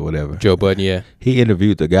podcast or whatever. Joe Budden, yeah. He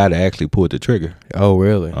interviewed the guy that actually pulled the trigger. Oh,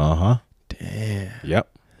 really? Uh-huh. Damn. Yep.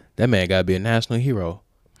 That man got to be a national hero.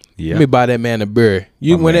 Yeah. Let me buy that man a beer.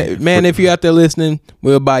 If you out there listening,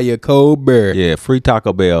 we'll buy you a cold beer. Yeah, free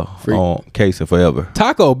Taco Bell on Casey forever.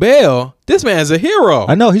 Taco Bell? This man's a hero.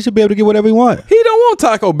 I know. He should be able to get whatever he wants. He don't want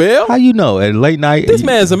Taco Bell. How you know? At late night. This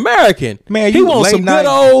man's American. Man, he wants some good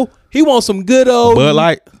old. He wants some good old Bud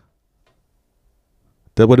Light.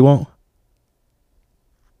 That's what he want?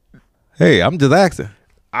 Hey, I'm just asking.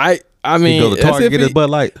 I mean, he go to Target, get his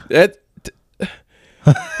Bud Light.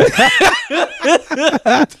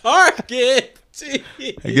 Target. Get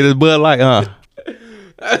his Bud Light, huh?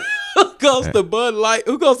 Who goes to Bud Light?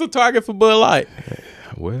 Who goes to Target for Bud Light?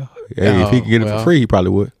 Well, if he can get it for free, he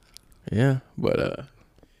probably would. Yeah, but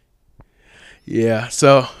yeah.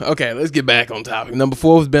 So okay, let's get back on topic. Number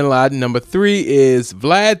 4 was Bin Laden. Number 3 is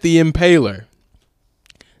Vlad the Impaler.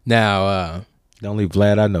 Now, the only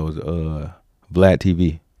Vlad I know is Vlad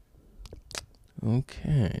TV.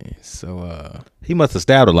 Okay, so he must have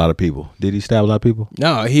stabbed a lot of people. Did he stab a lot of people?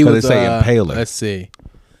 No, he was. They say Impaler. Let's see.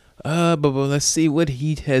 But let's see what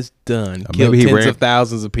he has done. Killed tens of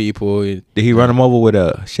thousands of people. Did he run them over with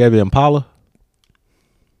a Chevy Impala?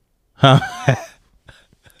 Huh?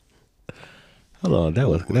 Hold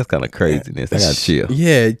on, that's kind of craziness. I got chill.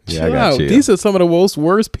 Yeah, chill out. Chill. These are some of the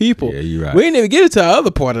worst people. Yeah, you're right. We didn't even get into our other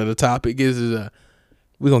part of the topic. We're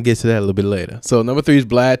going to get to that a little bit later. So, number 3 is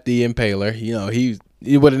Vlad the Impaler. He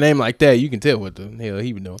with a name like that, you can tell what the hell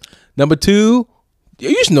he was doing. Number 2,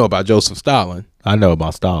 you should know about Joseph Stalin. I know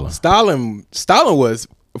about Stalin. Stalin was,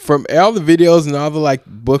 from all the videos and all the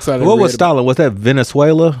books I read. What was Stalin? Was that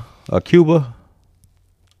Venezuela or Cuba?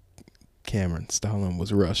 Cameron, Stalin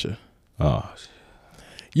was Russia. Oh,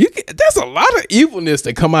 that's a lot of evilness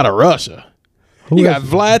that come out of Russia. You got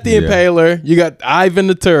Vlad the Impaler. You got Ivan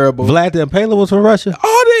the Terrible. Vlad the Impaler was from Russia?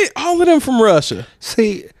 All of them from Russia.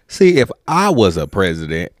 See, if I was a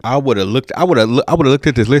president, I would have looked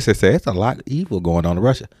at this list and said, "It's a lot of evil going on in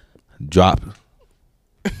Russia." Drop it.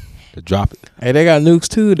 Hey, they got nukes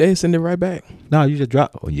too. They send it right back. No, you just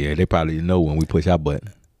drop. Oh yeah, they probably know when we push our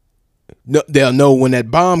button. No, they'll know when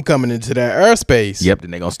that bomb coming into their airspace. Yep,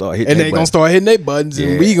 then they gonna start hitting. And they gonna start hitting their buttons,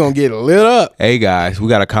 and we gonna get lit up. Hey guys, we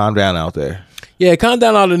gotta calm down out there. Yeah, calm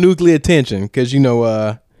down all the nuclear tension, because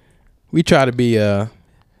we try to be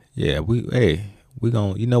we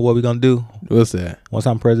gonna, you know what we gonna do? What's that? Once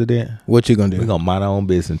I'm president, what you gonna do? We gonna mind our own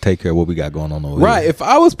business and take care of what we got going on over right. here. If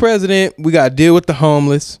I was president, we gotta deal with the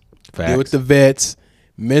homeless, deal with the vets,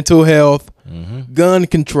 mental health, gun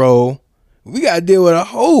control. We gotta deal with a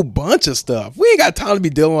whole bunch of stuff. We ain't got time to be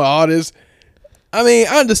dealing with all this. I mean,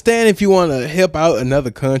 I understand if you want to help out another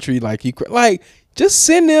country like Ukraine, like just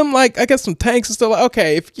send them I guess some tanks and stuff. Like,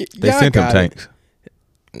 okay, if they sent them tanks.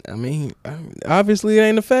 I mean, obviously it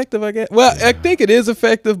ain't effective, I guess. Well, I think it is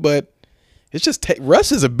effective, but it's just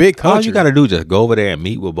Russia's a big country. All you got to do is just go over there and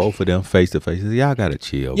meet with both of them face to face. Y'all got to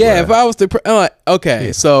chill. Yeah, if I was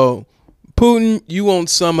so Putin, you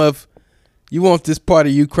want this part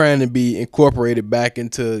of Ukraine to be incorporated back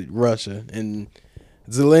into Russia, and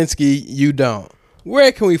Zelensky, you don't.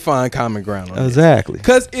 Where can we find common ground on this? Exactly.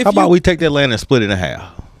 How about we take that land and split it in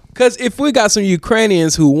half? Because if we got some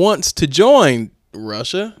Ukrainians who wants to join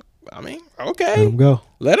Russia, I mean, okay,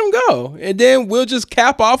 let them go, and then we'll just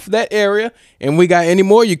cap off that area. And we got any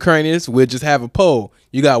more Ukrainians, we'll just have a poll.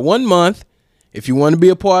 You got 1 month. If you want to be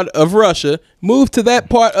a part of Russia, move to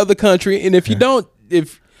that part of the country. And if you don't,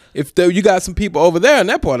 if you got some people over there in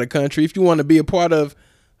that part of the country, if you want to be a part of,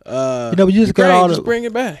 but you just Ukraine, got just bring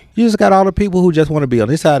it back. You just got all the people who just want to be on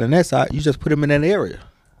this side and that side. You just put them in that area,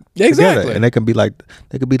 exactly, together, and they can be like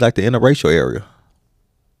the interracial area.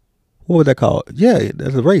 What would that call? Yeah,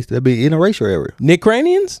 that's a race. That'd be interracial area.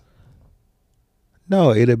 Nickranians?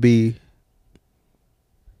 No, it'd be.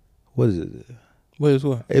 What is it? What is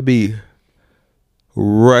what? It'd be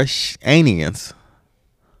Rushanians.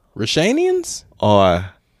 Rushanians? Or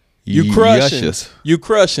Ukrainians.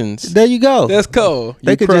 There you go. That's cool.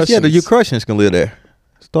 They could just, the Ukrainians can live there.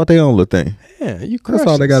 Start their own little thing. Yeah, That's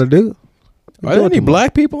all they got to do. Are there any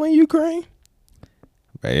black people in Ukraine?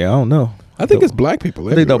 Man, I don't know. I think it's black people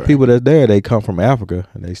everywhere. I think the people that's there, they come from Africa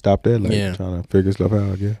and they stop there trying to figure stuff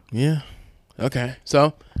out, I guess. Yeah. Okay.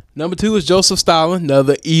 So, number 2 is Joseph Stalin,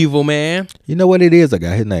 another evil man. You know what it is? I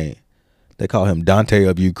got his name. They call him Dante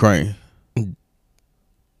of Ukraine.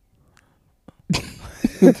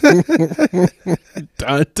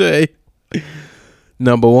 Dante.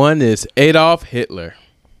 Number 1 is Adolf Hitler.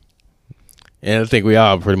 And I think we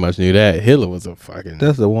all pretty much knew that. Hitler was a fucking...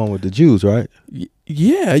 That's the one with the Jews, right?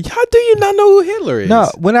 Yeah. How do you not know who Hitler is?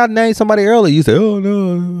 No, when I named somebody earlier, you say, oh,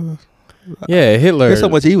 no. Yeah, Hitler. There's so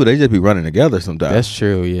much evil, they just be running together sometimes. That's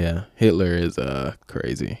true, yeah. Hitler is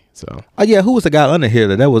crazy, so... Oh, yeah, who was the guy under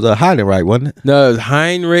Hitler? That was Heidenreich, wasn't it? No, it was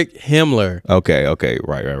Heinrich Himmler. Okay.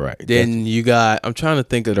 Right. Then you got... I'm trying to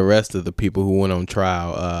think of the rest of the people who went on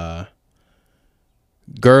trial.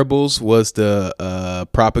 Goebbels was the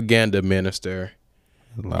propaganda minister.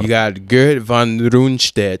 You got Gerd von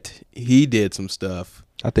Rundstedt. He did some stuff.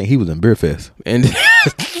 I think he was in Beer Fest. And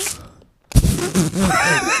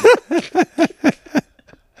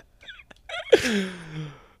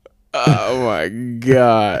oh my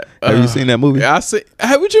God! Have you seen that movie? I see.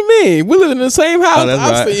 What you mean? We live in the same house.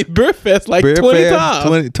 I've seen Beer Fest like 20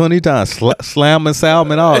 times. 20 times. Slam and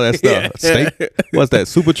Salmon, all that stuff. Steak. What's that?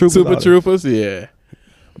 Super Troopers. Super Troopers. Yeah.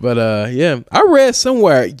 But yeah, I read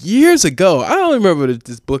somewhere years ago. I don't remember what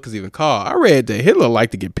this book is even called. I read that Hitler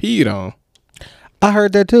liked to get peed on. I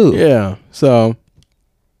heard that too. Yeah. So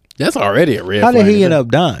that's already a red flag. How did he end up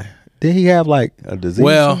dying? Did he have like a disease?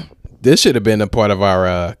 Well, this should have been a part of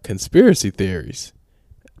our conspiracy theories.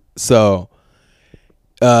 So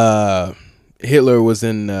Hitler was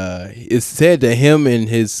in it's said that him and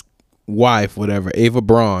his wife, whatever, Eva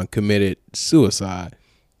Braun, committed suicide.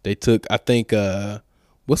 They took, I think,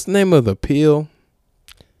 what's the name of the pill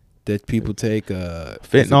that people take?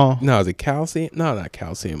 Fentanyl? Is it calcium? No, not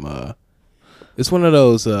calcium. It's one of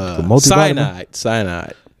those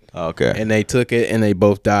cyanide. Okay. And they took it and they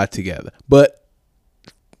both died together. But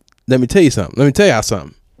let me tell you something. Let me tell y'all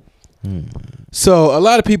something. So a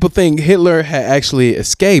lot of people think Hitler had actually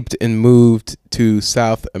escaped and moved to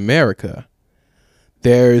South America.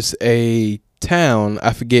 There's a town,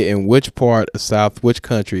 I forget in which part of which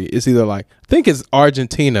country. It's either I think it's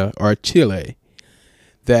Argentina or Chile,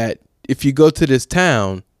 that if you go to this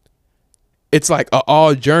town, it's like an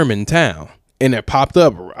all German town. And it popped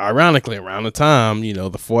up ironically around the time, the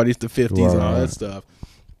 40s to 50s and all that stuff.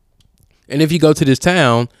 And if you go to this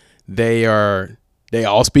town, they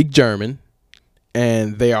all speak German,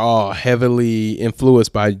 and they are all heavily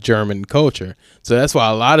influenced by German culture. So that's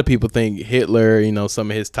why a lot of people think Hitler,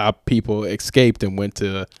 some of his top people escaped and went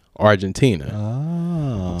to Argentina.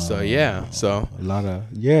 Oh. So yeah. So a lot of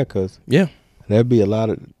because it'd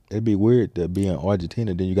be weird to be in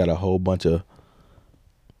Argentina, then you got a whole bunch of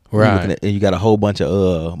Right. And you got a whole bunch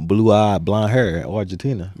of blue-eyed, blonde hair in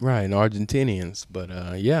Argentina. Right, and Argentinians.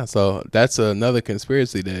 But yeah, so that's another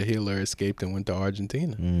conspiracy that Hitler escaped and went to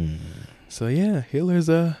Argentina. So yeah, Hitler's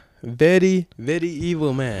a very, very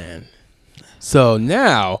evil man. So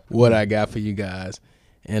now what I got for you guys,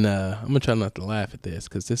 and I'm gonna try not to laugh at this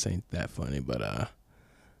because this ain't that funny, but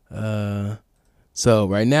so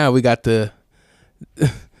right now we got the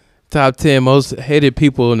top 10 most hated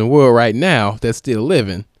people in the world right now that's still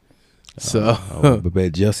living. So I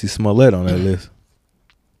bet Jussie Smollett on that list.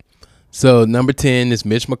 So number 10 is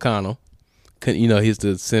Mitch McConnell. You know, he's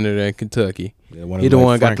the senator in Kentucky. Yeah, he the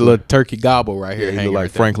one got the little turkey gobble right here. He look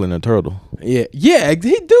like Franklin the Turtle. Yeah,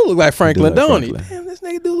 he do look like Franklin, don't he? Damn, this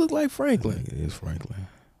nigga do look like Franklin. It is Franklin.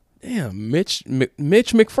 Damn, Mitch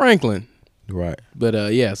McFranklin. Right.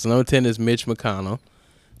 But yeah, so number 10 is Mitch McConnell.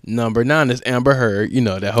 Number 9 is Amber Heard. You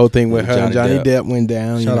know, that whole thing with her and Johnny Depp went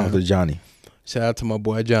down. Shout out to Johnny. Shout out to my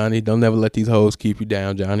boy Johnny. Don't never let these hoes keep you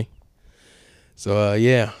down, Johnny. So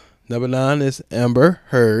yeah. Number 9 is Amber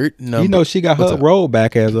Heard. You know she got her role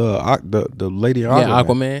back as the lady Aquaman. Yeah,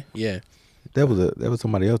 Aquaman. Yeah, that was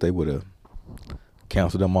somebody else. They would have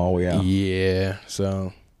canceled them all the way out. Yeah.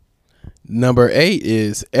 So number 8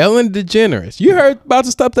 is Ellen DeGeneres. You heard about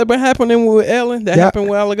the stuff that been happening with Ellen that happened a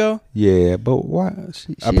while ago? Yeah, but why?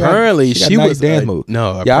 Apparently she was dance move.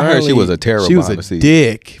 No, yeah, I heard she was a terror. She was a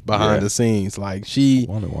dick behind the scenes. Like she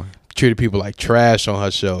treated people like trash on her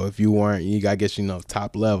show. If you weren't, I guess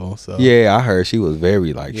top level. So yeah, I heard she was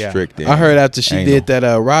very strict. I heard after she did that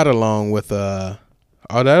ride along with that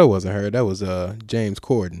wasn't her. That was James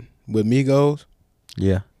Corden with Migos.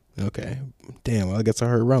 Yeah. Okay. Damn. Well, I guess I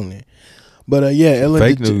heard wrong then. But yeah, Ellen.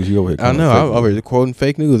 Fake news. You over here? I know. I'm over here quoting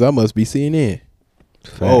fake news. I must be CNN.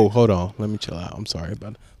 Oh, hold on. Let me chill out. I'm sorry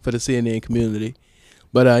about for the CNN community.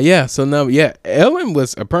 But yeah, so now Ellen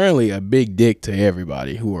was apparently a big dick to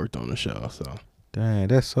everybody who worked on the show. So dang,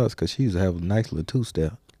 that sucks because she used to have a nice little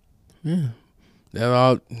 2-step. Yeah,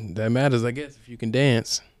 that matters, I guess, if you can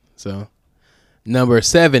dance. So number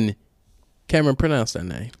 7, can't even pronounce that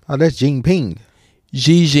name. Oh, that's Jinping.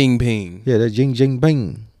 Xi Jinping. Yeah, that's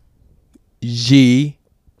Jinping. Xi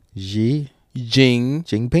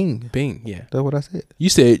Jinping. Ping. Yeah, that's what I said. You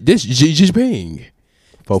said this Xi Jinping.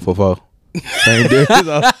 444. Same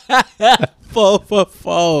difference.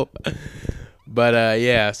 444. But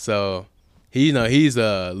yeah, so he's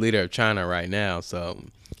a leader of China right now, so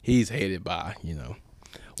he's hated by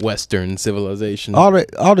Western civilization. All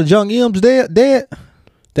the Jung Im's dead.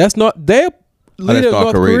 That's not their leader of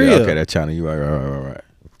North Korea. Okay, that's China. You right.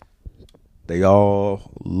 They all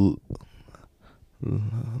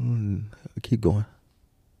keep going.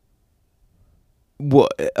 Well,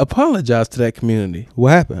 apologize to that community. What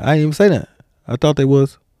happened? I didn't even say that. I thought they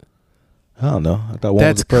was. I don't know. I thought one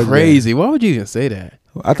was the president. That's crazy. Why would you even say that?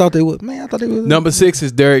 I thought they was. Man, I thought they was. Number 6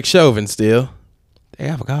 is Derek Chauvin still.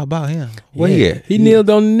 Hey, I forgot about him. Where he at? He kneeled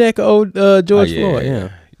on the neck of old George Floyd.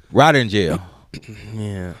 Yeah. Right in jail.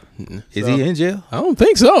 Yeah. Is he in jail? I don't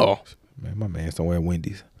think so. Man, my man somewhere at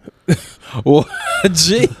Wendy's. Well,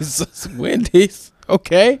 Jesus. Wendy's.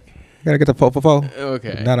 Okay. Gotta get the 444.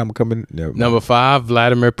 Okay. Now I'm coming. Number 5,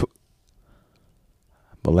 Vladimir Putin.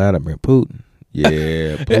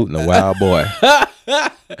 Yeah, Putin, a wild boy.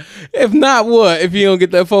 If not, what? If you don't get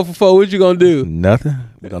that 444, what you gonna do? Nothing.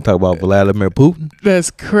 We're gonna talk about Vladimir Putin. That's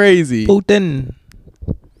crazy. Putin.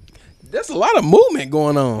 There's a lot of movement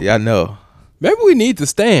going on. Yeah, I know. Maybe we need to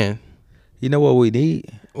stand. You know what we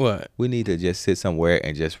need? What? We need to just sit somewhere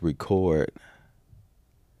and just record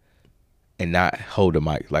and not hold the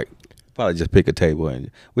mic. Like, probably just pick a table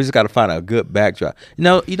and we just got to find a good backdrop. You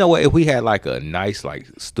know what? If we had like a nice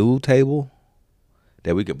stool table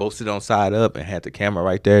that we could both sit on side up and had the camera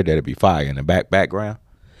right there, that'd be fire in the background.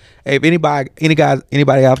 Hey, if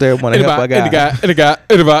anybody out there want to help our guy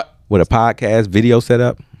with a podcast video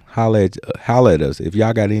setup, holla at us. If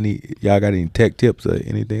y'all got any tech tips or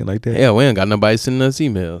anything like that. Yeah, we ain't got nobody sending us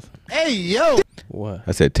emails. Hey yo. What?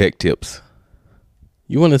 I said tech tips.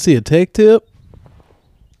 You want to see a tech tip?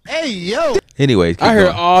 Hey yo. Anyways, I heard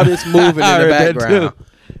all this moving in the background.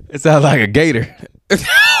 It sounds like a gator.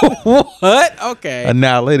 What? Okay. An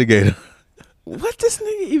alligator gator. What this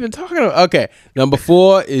nigga even talking about? Okay. Number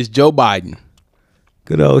 4 is Joe Biden.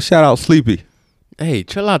 Good old shout out Sleepy. Hey,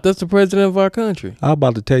 chill out. That's the president of our country. I was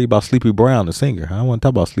about to tell you about Sleepy Brown, the singer. I don't want to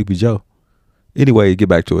talk about Sleepy Joe. Anyway, get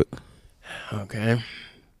back to it. Okay.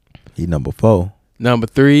 He number 4. Number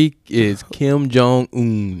 3 is Kim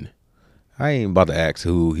Jong-un. I ain't about to ask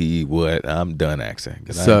who he what. I'm done asking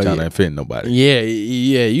because I ain't trying to offend nobody. Yeah,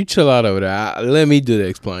 you chill out over there. Let me do the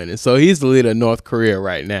explaining. So he's the leader of North Korea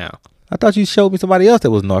right now. I thought you showed me somebody else that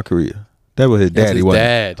was North Korea. That was his daddy, wasn't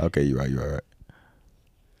dad. it? Okay, you're right.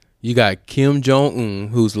 You got Kim Jong-un,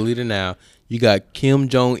 who's the leader now. You got Kim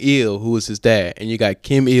Jong-il, who was his dad. And you got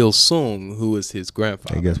Kim Il-sung, who was his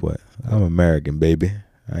grandfather. Hey, guess what? I'm American, baby.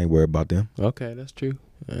 I ain't worried about them. Okay, that's true.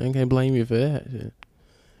 I can't blame you for that. Shit.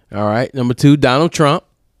 All right, number 2, Donald Trump.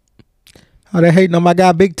 Oh, they hating on my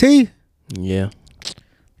guy Big T? Yeah.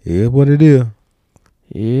 Yeah, what it is.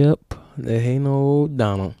 Yep, they hating on old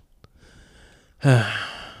Donald.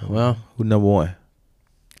 Well, who number 1?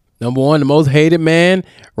 Number 1, the most hated man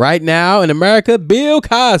right now in America, Bill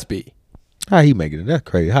Cosby. How he making it? That's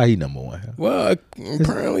crazy. How he number 1? Well,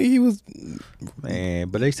 apparently he was. Man,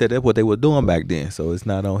 but they said that's what they were doing back then, so it's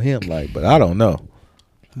not on him. Like, but I don't know.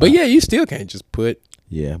 But yeah, you still can't just put.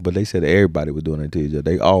 Yeah, but they said everybody was doing it to each other.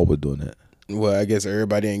 They all were doing it. Well, I guess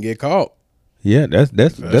everybody didn't get caught. Yeah, that's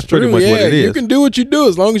pretty much what it is. You can do what you do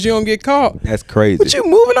as long as you don't get caught. That's crazy. But you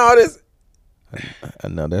moving all this. I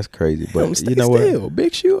know that's crazy, but Stay you know still, what?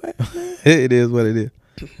 Big shoe. It is what it is.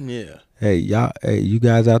 Yeah. Hey, y'all. Hey, you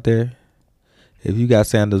guys out there. If you got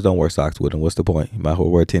sandals, don't wear socks with them. What's the point? You might as well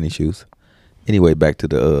wear tennis shoes. Anyway, back to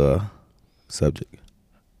the subject.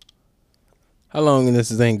 How long can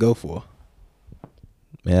this thing go for?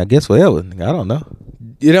 Man, I guess forever. I don't know.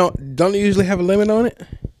 You don't you usually have a limit on it?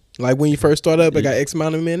 Like when you first start up, it got X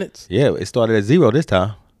amount of minutes? Yeah, it started at 0 this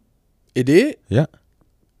time. It did? Yeah.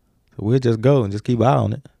 So we'll just go and just keep an eye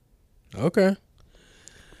on it. Okay.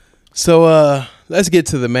 So let's get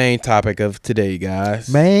to the main topic of today, guys.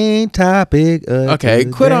 Main topic of Okay,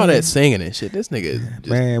 today. quit all that singing and shit. This nigga is just,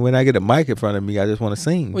 Man, when I get a mic in front of me, I just want to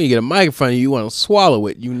sing. when you get a mic in front of you want to swallow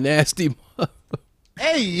it, you nasty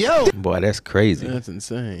Hey, yo. Boy, that's crazy. That's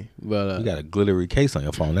insane. But You got a glittery case on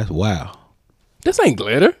your phone. That's wild. this ain't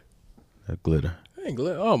glitter. That glitter. Ain't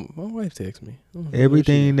glitter. Oh, my wife texted me.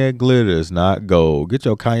 Everything that glitters not gold. Get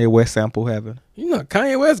your Kanye West sample having. You know,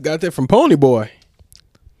 Kanye West got that from Pony Boy.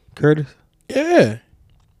 Curtis? Yeah.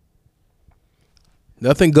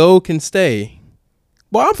 Nothing gold can stay.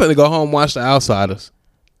 Boy, I'm finna go home and watch The Outsiders.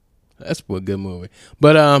 That's a good movie.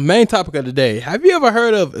 But main topic of the day. Have you ever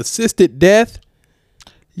heard of assisted death?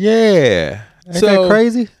 Yeah. Ain't So- that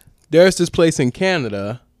crazy? There's this place in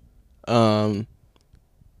Canada.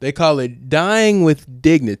 They call it dying with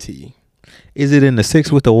dignity. Is it in the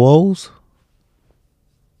 6 with the woes?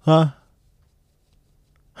 Huh?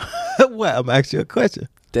 Well, I'm asking you a question.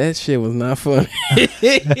 That shit was not funny.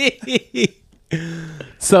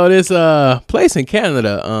 So this place in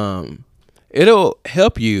Canada, it'll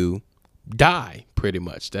help you die pretty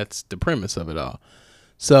much. That's the premise of it all.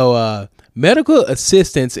 So medical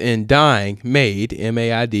assistance in dying, MAID,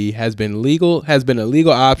 MAID, has been a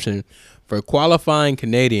legal option for qualifying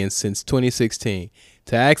Canadians since 2016.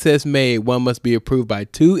 To access MAID, one must be approved by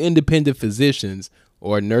 2 independent physicians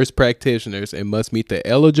or nurse practitioners and must meet the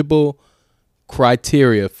eligible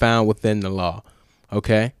criteria found within the law.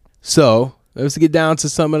 Okay, so let's get down to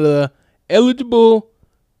some of the eligible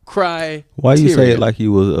criteria. Why you say it like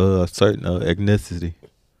you was a certain ethnicity?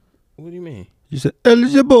 What do you mean? You said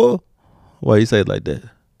eligible. Why you say it like that?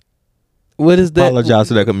 What is that? Apologize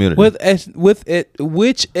to that community. Which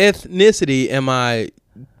ethnicity am I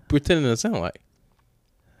pretending to sound like?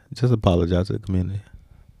 Just apologize to the community.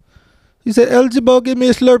 You said eligible. Give me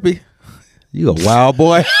a Slurpee. You a wild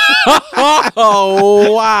boy.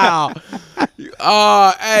 Oh wow!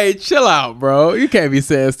 Hey, chill out, bro. You can't be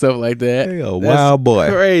saying stuff like that. You a wild boy.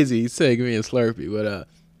 Crazy. You said give me a Slurpee, but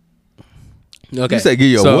okay. You said give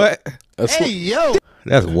you a what? Hey, yo.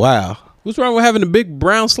 That's wild. What's wrong with having a big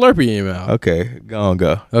brown Slurpee in your mouth? Okay,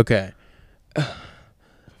 go. Okay.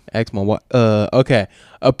 Ask my wife. Okay.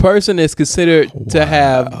 A person is considered to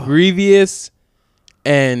have grievous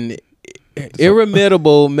and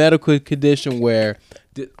irremediable medical condition where.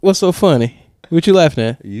 What's so funny? What you laughing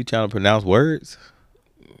at? You trying to pronounce words?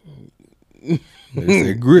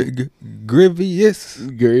 Grievous.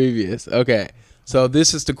 Grievous. Okay. So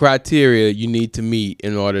this is the criteria you need to meet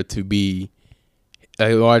in order to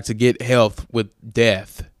get health with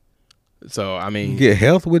death. So I mean, Get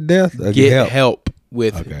health with death? Or get help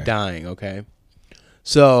with dying. Okay.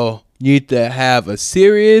 So you need to have a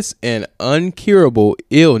serious and uncurable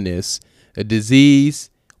illness, a disease,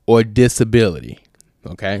 or disability.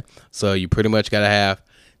 Okay. So you pretty much gotta have,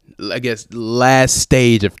 I guess, last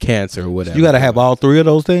stage of cancer or whatever. You got to have all 3 of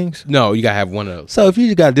those things? No, you gotta have one of those. So if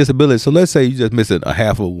you got a disability, so let's say you just missing a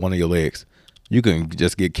half of one of your legs, you can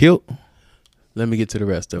just get killed? Let me get to the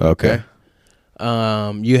rest of it. Okay.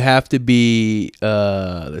 You have to be,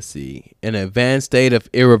 let's see, in an advanced state of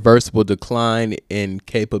irreversible decline in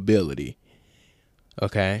capability.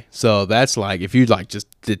 Okay. So that's like, if you like just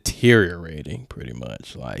deteriorating pretty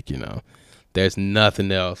much, like, there's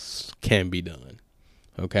nothing else can be done.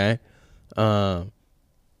 Okay?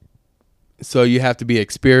 So you have to be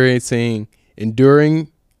experiencing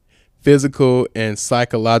enduring physical and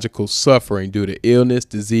psychological suffering due to illness,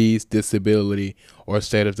 disease, disability, or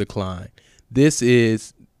state of decline. This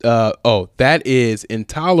is that is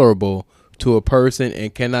intolerable to a person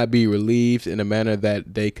and cannot be relieved in a manner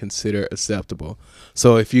that they consider acceptable.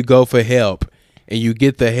 So if you go for help and you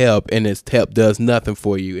get the help and this help does nothing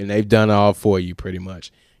for you and they've done all for you pretty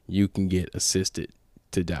much, you can get assisted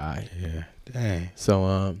to die. Yeah. Dang.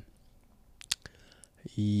 So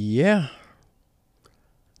yeah.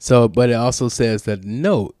 So but it also says that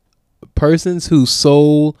note, persons whose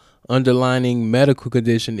sole underlying medical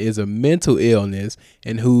condition is a mental illness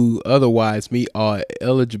and who otherwise meet all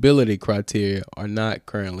eligibility criteria are not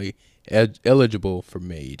currently eligible for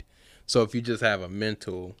MAID. So if you just have a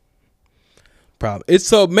mental problem,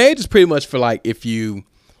 MAID is pretty much for like if you've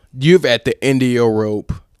at the end of your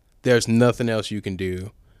rope, there's nothing else you can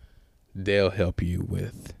do, they'll help you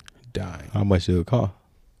with dying. How much did it cost?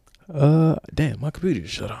 Damn, my computer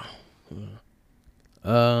just shut off.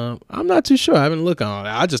 I'm not too sure. I haven't looked on it.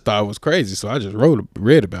 I just thought it was crazy, so I just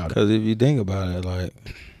read about it. Because if you think about it, like,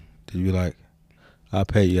 you be like, I'll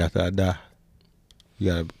pay you after I die.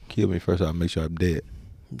 You gotta kill me first. I'll make sure I'm dead.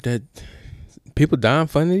 That people die in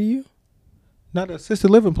front of you? Not an assisted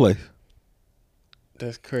living place.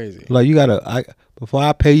 That's crazy. Like before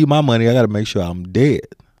I pay you my money, I gotta make sure I'm dead.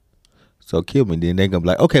 So kill me. Then they gonna be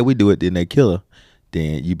like, okay, we do it. Then they kill her.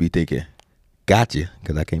 Then you be thinking, gotcha,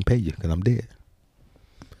 because I can't pay you because I'm dead.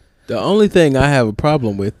 The only thing I have a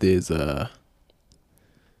problem with is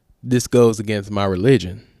this goes against my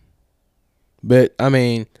religion. But I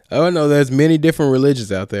mean, I don't know, there's many different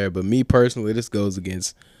religions out there, but me personally, this goes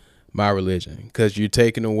against my religion because you're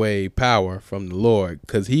taking away power from the Lord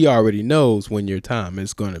because he already knows when your time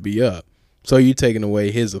is going to be up. So you're taking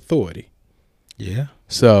away his authority. Yeah.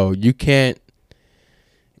 So you can't,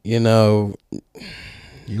 you are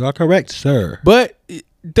correct, sir. But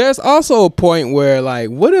there's also a point where, like,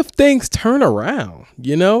 what if things turn around?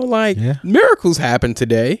 Miracles happen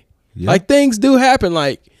today. Yeah. Like, things do happen,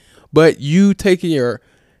 but you taking in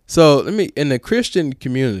the Christian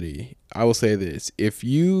community, I will say this. If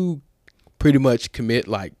you pretty much commit,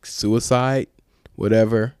 like, suicide,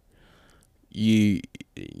 whatever, you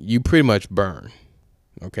pretty much burn,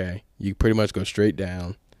 okay? You pretty much go straight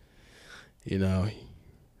down,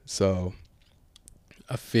 So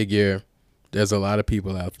I figure there's a lot of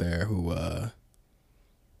people out there who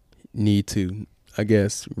need to, I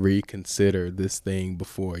guess, reconsider this thing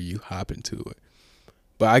before you hop into it.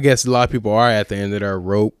 But I guess a lot of people are at the end of their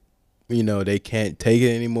rope. They can't take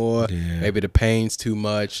it anymore. Yeah. Maybe the pain's too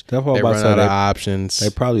much. They run out of options. They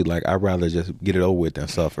probably I'd rather just get it over with than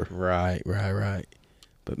suffer. Right.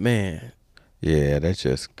 But man. Yeah, that's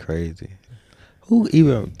just crazy. Who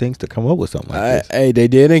even thinks to come up with something like this? Hey, they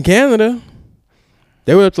did in Canada.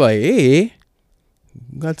 They were like, hey,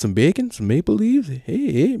 got some bacon, some maple leaves.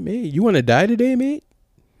 Hey, man, you want to die today, mate?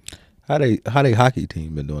 How they hockey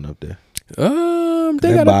team been doing up there?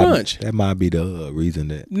 They got a bunch. That might be the reason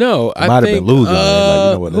that. No, I might think have been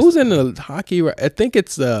losing. Who's in the hockey? I think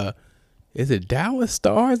it's is it Dallas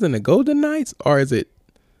Stars and the Golden Knights, or is it?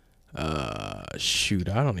 Shoot,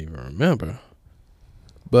 I don't even remember.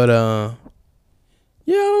 But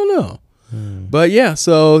yeah, I don't know. But yeah,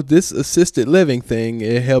 so this assisted living thing,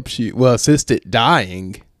 it helps you. Well, assisted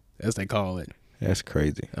dying, as they call it. That's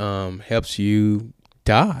crazy. Helps you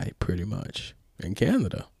die pretty much in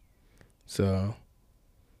Canada. So,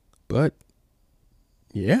 but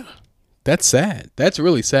yeah, that's sad. That's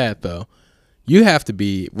really sad though. You have to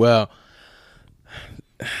be, I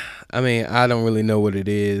mean, I don't really know what it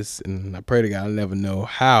is, and I pray to God I never know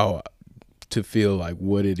how to feel like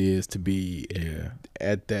what it is to be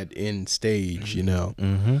at that end stage,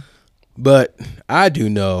 Mm-hmm. But I do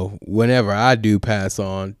know whenever I do pass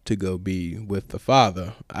on to go be with the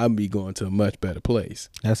Father, I'll be going to a much better place.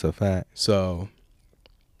 That's a fact. So,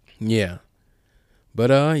 yeah.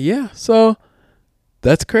 But, yeah, so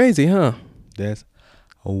that's crazy, huh? That's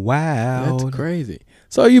wild. That's crazy.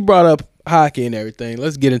 So you brought up hockey and everything.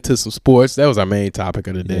 Let's get into some sports. That was our main topic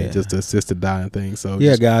of the day, just the assisted dying thing. So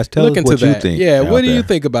yeah, guys, tell us what you think. Yeah, what do you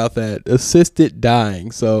think about that? Assisted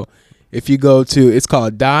dying. So if you go to, it's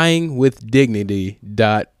called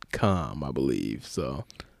dyingwithdignity.com, I believe. So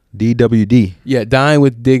DWD. Yeah,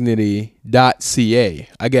 dyingwithdignity.ca.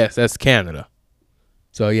 I guess that's Canada.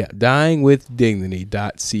 So yeah,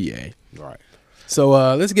 dyingwithdignity.ca. Right. So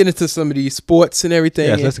let's get into some of these sports and everything.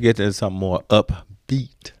 Yes, let's get into something more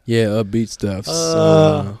upbeat. Yeah, upbeat stuff.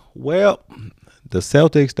 Well, the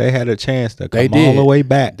Celtics, they had a chance to come all the way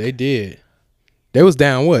back. They did. They was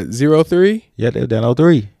down what, 0-3? Yeah, they were down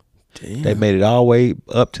 0-3. Damn. They made it all the way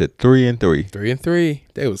up to 3-3. 3-3.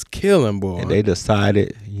 They was killing, boy. And they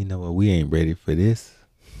decided, you know what, we ain't ready for this.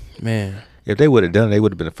 Man. If they would have done it, they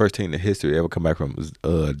would have been the first team in history to ever come back from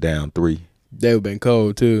down 3. They would have been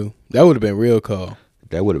cold, too. That would have been real cold.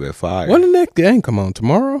 That would have been fire. When the next game come on,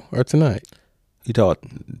 tomorrow or tonight? You talk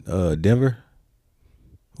Denver?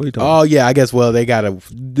 What are you talking? Oh, yeah, I guess, well, they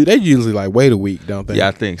usually like wait a week, don't they? Yeah,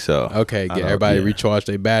 I think so. Okay, get everybody recharge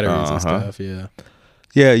their batteries and stuff, yeah.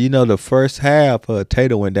 Yeah, you know, the first half,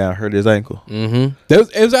 Tatum went down, hurt his ankle. Mm-hmm.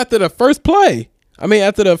 It was after the first play. I mean,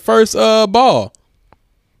 after the first ball.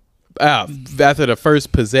 After the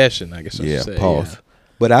first possession, I guess I should say. Pause. Yeah.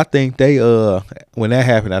 But I think they, when that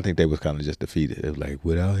happened, I think they was kind of just defeated. It was like,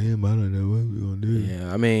 without him, I don't know what we're going to do.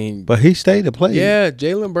 Yeah, I mean. But he stayed to play. Yeah,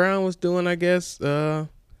 Jaylen Brown was doing, I guess.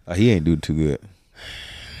 He ain't doing too good.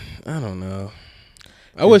 I don't know.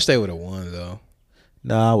 I wish they would have won, though.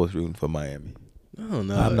 Nah, I was rooting for Miami. I don't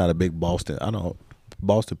know. I'm not a big Boston.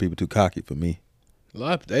 Boston people too cocky for me.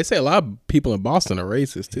 They say a lot of people in Boston are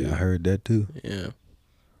racist, too. Yeah, I heard that, too. Yeah.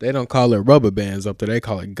 They don't call it rubber bands up there. They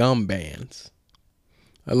call it gum bands.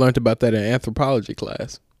 I learned about that in anthropology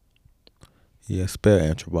class. Yeah, spell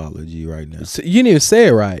anthropology right now. So you didn't even say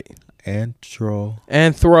it right. Anthropology,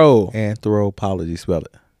 spell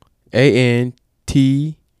it.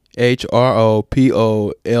 ANTHROPOLOGY.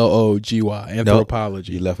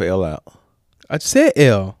 Anthropology. Nope, you left an L out. I said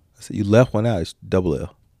L. I said you left one out. It's double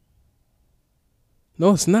L.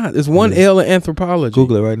 No, it's not. It's one L in anthropology.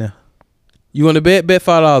 Google it right now. You want to bet? Bet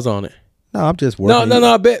 $5 on it. No, I'm just working.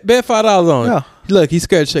 No. Bet $5 on it. Look, he's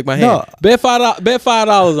scared to shake my hand. No. Bet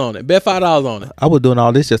 $5 on it. Bet $5 on it. I was doing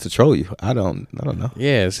all this just to troll you. I don't know.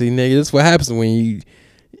 Yeah, see, nigga, this is what happens when you.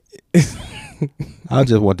 I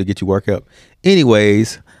just want to get you work up.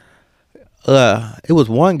 Anyways, it was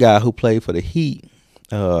one guy who played for the Heat.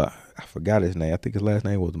 I forgot his name. I think his last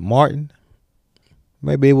name was Martin.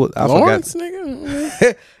 Maybe it was. I Lawrence, forgot.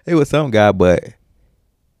 nigga. It was some guy, but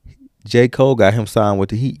J. Cole got him signed with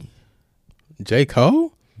the Heat. J.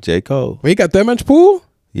 Cole? J. Cole. He got that much pull?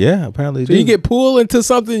 Yeah, apparently. So you get pulled into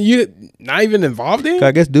something you're not even involved in?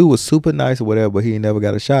 I guess dude was super nice or whatever, but he never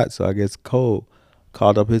got a shot. So I guess Cole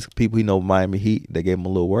called up his people he know Miami Heat. They gave him a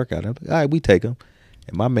little workout. I'm like, all right, we take him.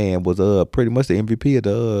 And my man was pretty much the MVP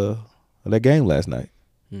of that game last night.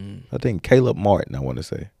 I think Caleb Martin, I want to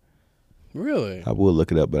say. Really? I will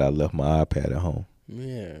look it up, but I left my iPad at home.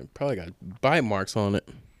 Yeah, probably got bite marks on it.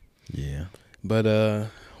 Yeah. But,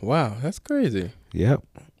 wow, that's crazy. Yep.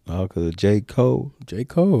 All because of J. Cole. J.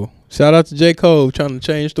 Cole. Shout out to J. Cole trying to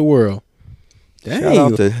change the world. Dang. Shout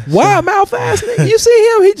out to wild mouth ass nigga. You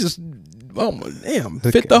see him? He just, oh my damn,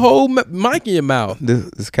 fit the whole mic in your mouth.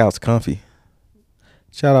 This couch comfy.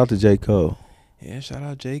 Shout out to J. Cole. Yeah, shout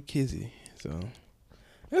out Jay Kizzy. So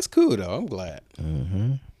that's cool though. I'm glad.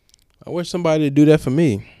 Mm-hmm. I wish somebody would do that for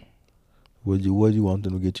me. What you want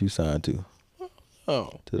them to get you signed to?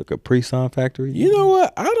 Oh, to the Capri Sun factory? You know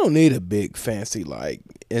what? I don't need a big fancy like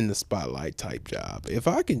in the spotlight type job. If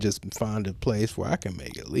I can just find a place where I can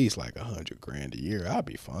make at least like $100,000 a year, I'll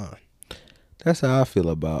be fine. That's how I feel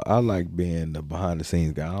about. I like being the behind the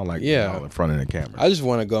scenes guy. I don't like being all in front of the camera. I just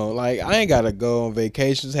want to go. Like I ain't gotta go on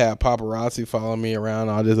vacations, have paparazzi follow me around,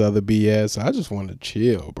 all this other BS. I just want to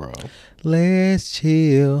chill, bro. Let's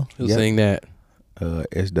chill. Who sing that?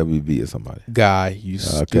 SWV or somebody. Guy, you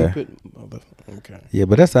stupid mother. Okay. Yeah,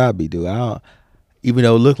 but that's how I be, dude. Even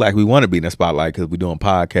though it look like we want to be in the spotlight because we're doing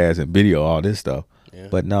podcasts and video, all this stuff. Yeah.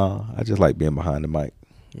 But no, I just like being behind the mic.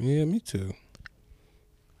 Yeah, me too. What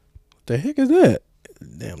the heck is that?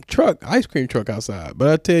 Damn truck, ice cream truck outside. But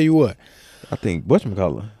I tell you what. I think,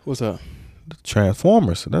 whatchamacallit? What's up? The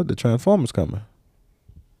Transformers. The Transformers coming.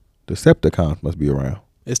 The Decepticons must be around.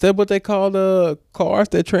 Is that what they call the cars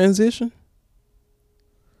that transition?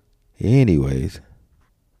 Anyways.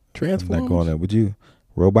 Transformers? I'm not going there with you.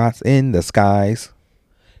 Robots in the skies.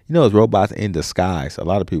 You know, it's robots in the skies. A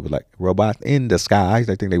lot of people like robots in the skies.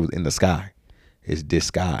 They think they was in the sky. It's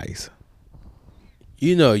disguise.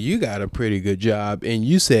 You know, you got a pretty good job, and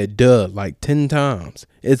you said "duh" like 10 times.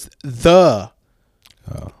 It's the.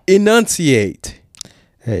 Enunciate.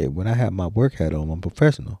 Hey, when I have my work hat on, I'm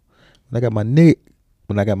professional. When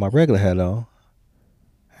I got my regular hat on,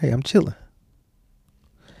 hey, I'm chilling.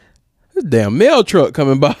 This damn mail truck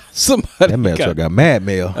coming by. Somebody. That mail truck got mad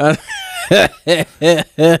mail.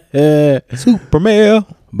 Super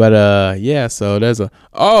mail. But yeah,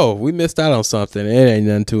 so we missed out on something. It ain't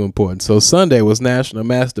nothing too important. So Sunday was National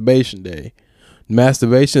Masturbation Day.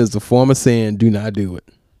 Masturbation is the form of sin. Do not do it.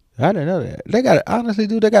 I didn't know that. They got honestly,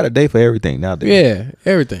 dude. They got a day for everything nowadays. Yeah,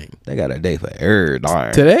 everything. They got a day for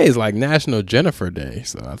everything. Today is like National Jennifer Day,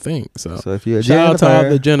 so I think so. So if you're a shout Jennifer, out to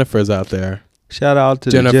all the Jennifers out there. Shout out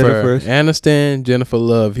to Jennifer the Jennifers. Aniston, Jennifer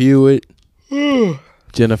Love Hewitt,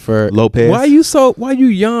 Jennifer Lopez. Why you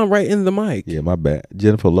yawn right in the mic? Yeah, my bad.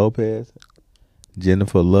 Jennifer Lopez,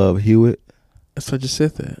 Jennifer Love Hewitt. That's what you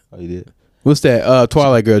said that. Oh, you did. What's that?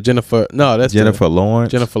 Twilight girl, Jennifer. No, that's Jennifer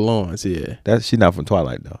Lawrence. Jennifer Lawrence. Yeah, she's not from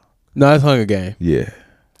Twilight though. No, that's Hunger Game. Yeah,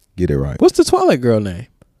 get it right. What's the Twilight girl name?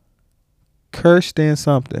 Kirsten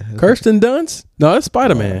something. Kirsten Dunst? No, that's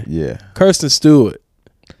Spider-Man. Yeah. Kirsten Stewart.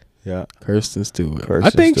 Yeah. Kirsten Stewart. Kirsten I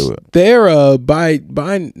think Stewart. they're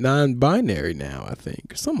non-binary now, I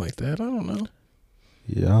think. Something like that. I don't know.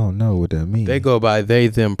 Yeah, I don't know what that means. They go by they,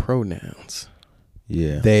 them pronouns.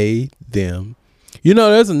 Yeah. They, them. You know,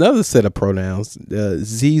 there's another set of pronouns.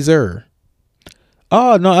 Zer.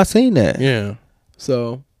 Oh, no, I seen that. Yeah.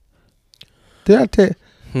 So. Did I tell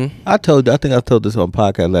I think I told this on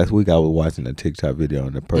podcast last week. I was watching a TikTok video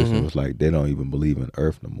and the person was like, they don't even believe in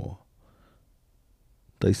Earth no more.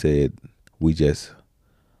 They said we just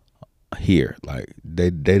here. Like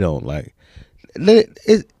they don't like they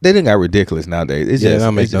didn't got ridiculous nowadays. It's just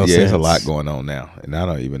that makes no sense. It's a lot going on now. And I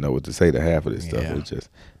don't even know what to say to half of this stuff.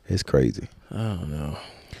 It's crazy. I don't know.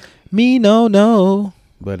 Me no.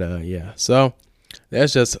 But yeah. So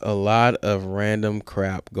there's just a lot of random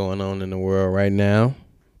crap going on in the world right now.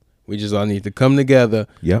 We just all need to come together.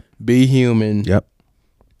 Yep. Be human. Yep.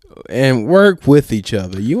 And work with each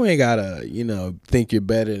other. You ain't gotta, think you're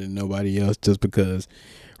better than nobody else just because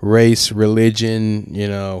race,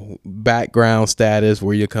 religion, background status,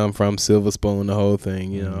 where you come from, silver spoon, the whole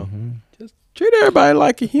thing, Just treat everybody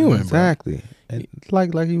like a human, exactly. bro. And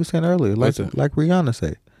like you were saying earlier, like Rihanna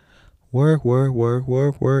said, work.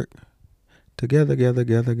 Together,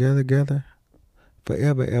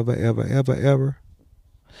 forever, ever.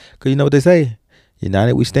 Cause you know what they say,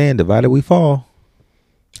 united we stand, divided we fall.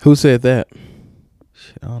 Who said that?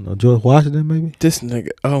 I don't know, George Washington maybe. This nigga,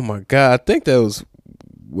 oh my God, I think that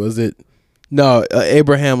was it? No,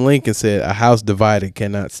 Abraham Lincoln said, "A house divided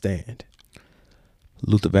cannot stand."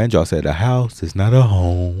 Luther Vandross said, "A house is not a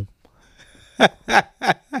home."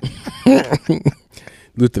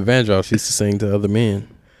 Luther Vandross used to sing to other men.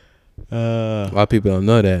 A lot of people don't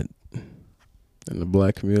know that in the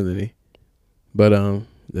black community, but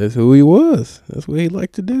that's who he was. That's what he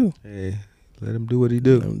liked to do. Hey, let him do what he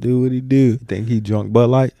do. Let him do what he do. You think he drunk Bud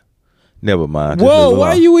Light? Never mind. Whoa,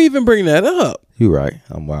 why you even bring that up? You right.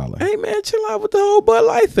 I'm wilding. Hey man, chill out with the whole Bud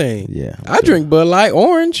Light thing. Yeah, I drink Bud Light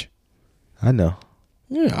orange. I know.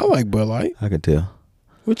 Yeah, I like Bud Light. I can tell.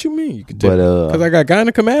 What you mean? You can tell? Because I got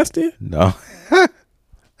gynecomastia? No.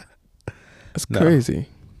 That's crazy.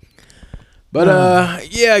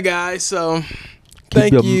 But yeah, guys. So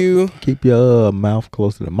thank you. Keep your mouth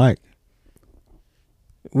close to the mic.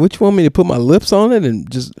 What, you want me to put my lips on it and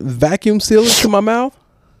just vacuum seal it to my mouth?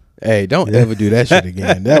 Hey, don't ever do that shit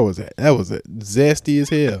again. That was zesty as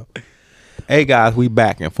hell. Hey guys, we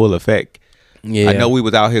back in full effect. Yeah, I know we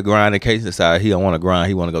was out here grinding. Casey decided he don't want to grind.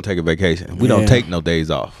 He want to go take a vacation. We don't take no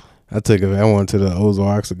days off. I went to the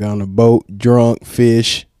Ozarks. I got on a boat, drunk,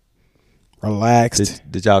 fish, relaxed.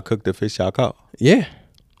 Did y'all cook the fish y'all caught? Yeah.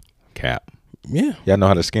 Cap. Yeah. Y'all know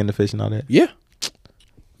how to skin the fish and all that? Yeah.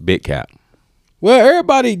 Big cap. Well,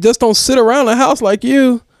 everybody just don't sit around the house like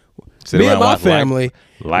you. Me and my family,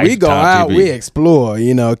 we go out, we explore.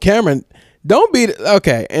 Cameron, don't be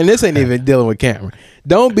okay. And this ain't even dealing with Cameron.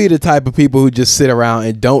 Don't be the type of people who just sit around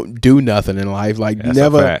and don't do nothing in life. Like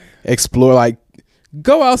never explore. Like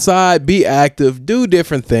go outside, be active, do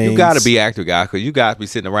different things. You got to be active, guys, because you guys be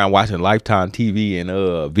sitting around watching Lifetime TV and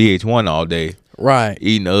VH1 all day. Right.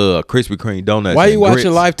 Eating Krispy Kreme donuts. Why you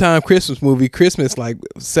watching Lifetime Christmas movie? Christmas like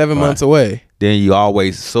 7 months away. Then you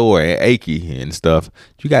always sore and achy and stuff.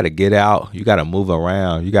 You got to get out. You got to move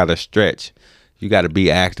around. You got to stretch. You got to be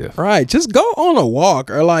active. Right. Just go on a walk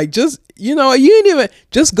or like just, you ain't even,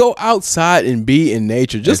 just go outside and be in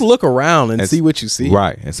nature. Just look around and see what you see.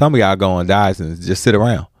 Right. And some of y'all going to die and just sit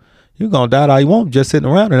around. You're going to die all you want just sitting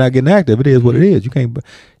around and not getting active. It is what it is.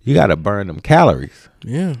 You got to burn them calories.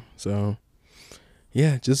 Yeah. So,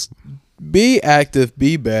 yeah, just be active,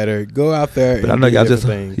 be better, go out there. But I know y'all just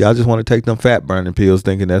want to take them fat burning pills,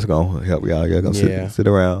 thinking that's gonna help y'all. Y'all gonna sit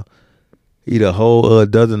around, eat a whole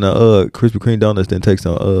dozen of Krispy Kreme donuts, then take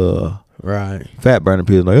some fat burning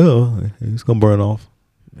pills. Like it's gonna burn off.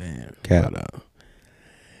 Man, Cap.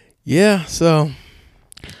 Yeah. So,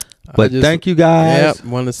 but thank you guys. Yep.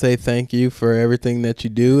 Want to say thank you for everything that you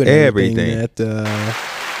do and everything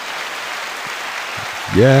that.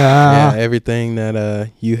 Yeah, everything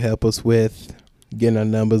that you help us with, getting our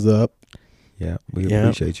numbers up. Yeah, we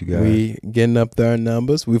appreciate you guys. We getting up their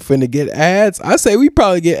numbers. We finna get ads. I say we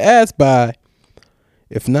probably get ads by,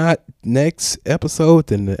 if not next episode,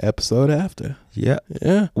 then the episode after. Yeah.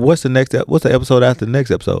 Yeah. What's the episode after the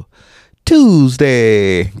next episode?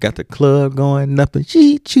 Tuesday. Got the club going up and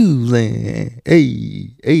she choosing.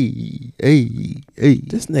 Hey.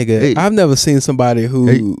 This nigga, I've never seen somebody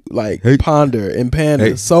who ponder and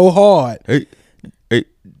pander so hard.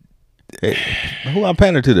 Who I'm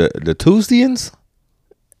pandering to? The Tuesdayians?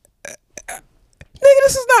 Nigga,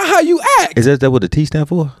 this is not how you act. Is that what the T stand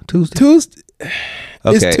for? Tuesday.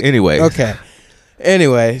 Okay.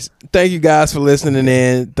 Anyways, thank you guys for listening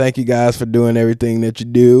in. Thank you guys for doing everything that you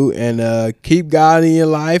do, and keep God in your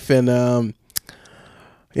life. And go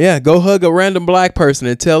hug a random black person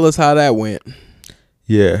and tell us how that went.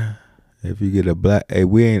 Yeah, if you get a black,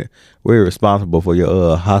 we're responsible for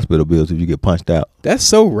your hospital bills if you get punched out. That's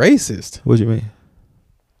so racist. What do you mean?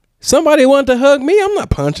 Somebody wanted to hug me. I'm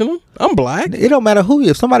not punching them. I'm black. It don't matter who.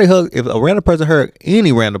 If a random person hug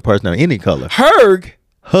any random person of any color, hug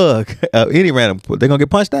any random, they're gonna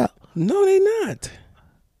get punched out. No, they not.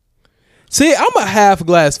 See, I'm a half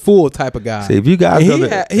glass full type of guy. See, if you guys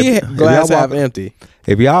glass half empty.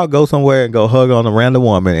 If y'all go somewhere and go hug on a random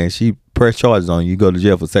woman and she press charges on you, you go to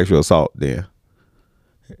jail for sexual assault. Then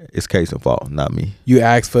it's case and fault, not me. You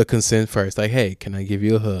ask for consent first, like, "Hey, can I give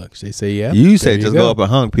you a hug?" They say, "Yeah." You say just go up and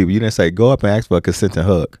hug people. You didn't say go up and ask for a consent and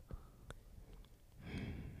hug.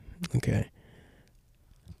 Okay.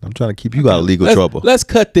 I'm trying to keep you out of legal trouble. Let's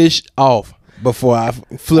cut this off before I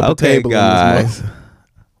flip the table. Guys.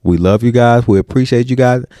 We love you guys. We appreciate you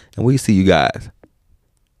guys. And we see you guys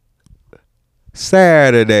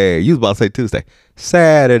Saturday. You was about to say Tuesday.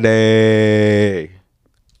 Saturday.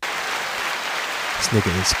 This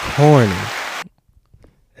nigga is corny.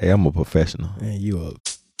 Hey, I'm a professional. Man, you a...